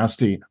those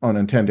nasty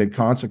unintended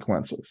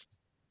consequences.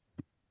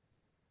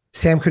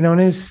 Sam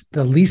Quinones,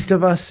 The Least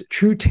of Us,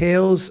 True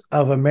Tales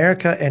of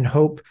America and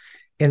Hope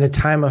in a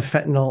Time of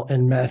Fentanyl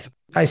and Meth.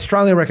 I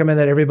strongly recommend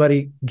that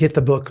everybody get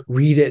the book,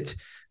 read it.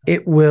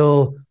 It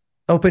will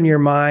open your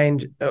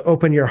mind,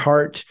 open your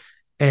heart,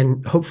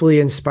 and hopefully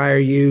inspire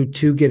you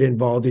to get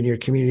involved in your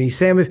community.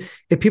 Sam,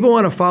 if people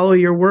want to follow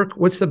your work,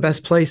 what's the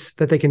best place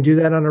that they can do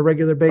that on a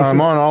regular basis?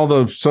 I'm on all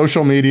the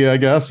social media, I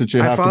guess, that you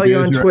have to do. I follow you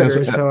on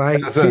Twitter, so I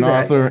see an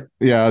that. Author.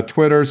 Yeah,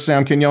 Twitter,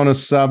 Sam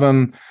Quinones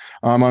 7.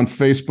 I'm on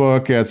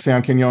Facebook at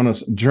Sam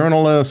Quinones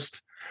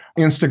Journalist.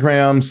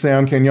 Instagram,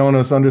 Sam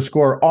Quinones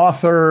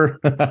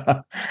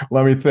 _author.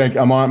 Let me think.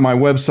 I'm on my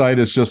website.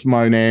 It's just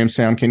my name,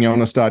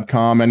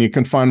 samquinones.com. And you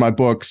can find my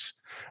books,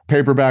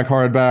 paperback,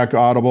 hardback,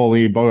 Audible,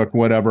 ebook,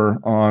 whatever,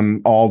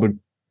 on all the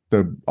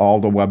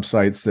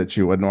websites that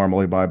you would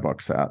normally buy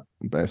books at,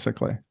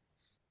 basically.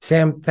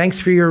 Sam, thanks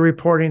for your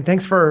reporting.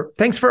 Thanks for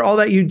all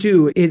that you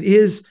do. It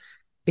is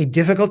a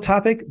difficult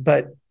topic,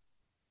 but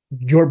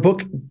your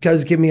book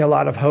does give me a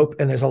lot of hope,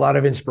 and there's a lot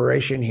of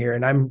inspiration here.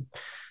 And I'm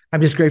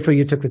just grateful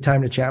you took the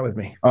time to chat with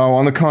me. Oh,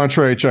 on the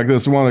contrary, Chuck,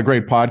 this is one of the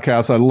great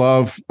podcasts. I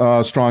love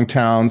Strong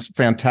Towns.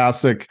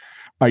 Fantastic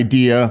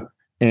idea.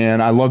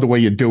 And I love the way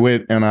you do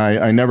it. And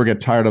I never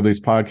get tired of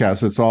these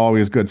podcasts. It's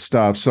always good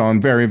stuff. So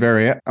I'm very,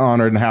 very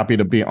honored and happy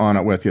to be on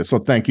it with you. So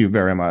thank you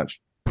very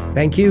much.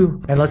 Thank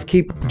you. And let's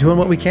keep doing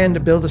what we can to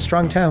build a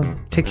strong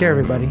town. Take care,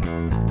 everybody.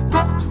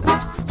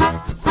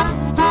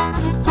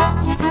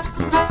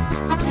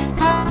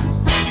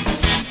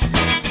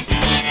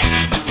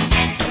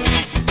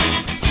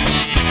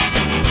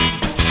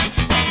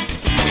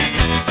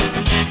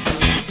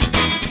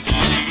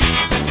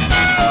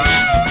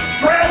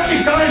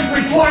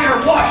 Require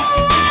what?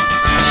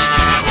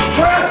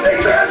 Drastic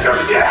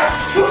measures,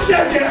 yes! Who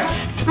said that?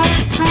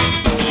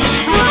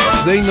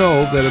 They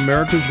know that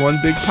America's one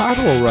big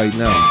pothole right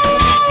now.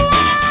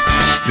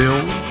 Bill.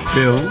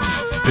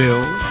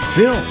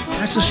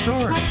 That's the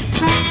story.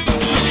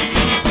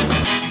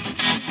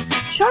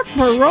 Chuck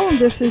Marohn,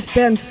 this has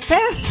been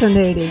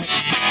fascinating.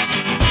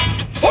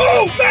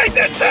 Who made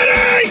the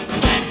city?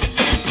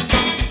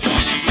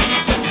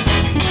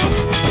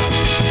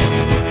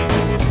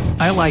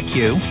 like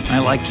you. I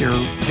like your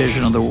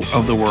vision of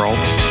the world.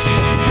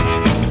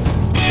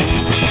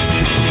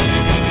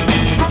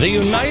 The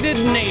United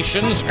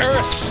Nations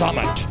Earth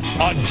Summit,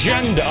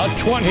 Agenda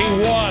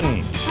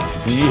 21.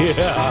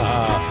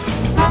 Yeah.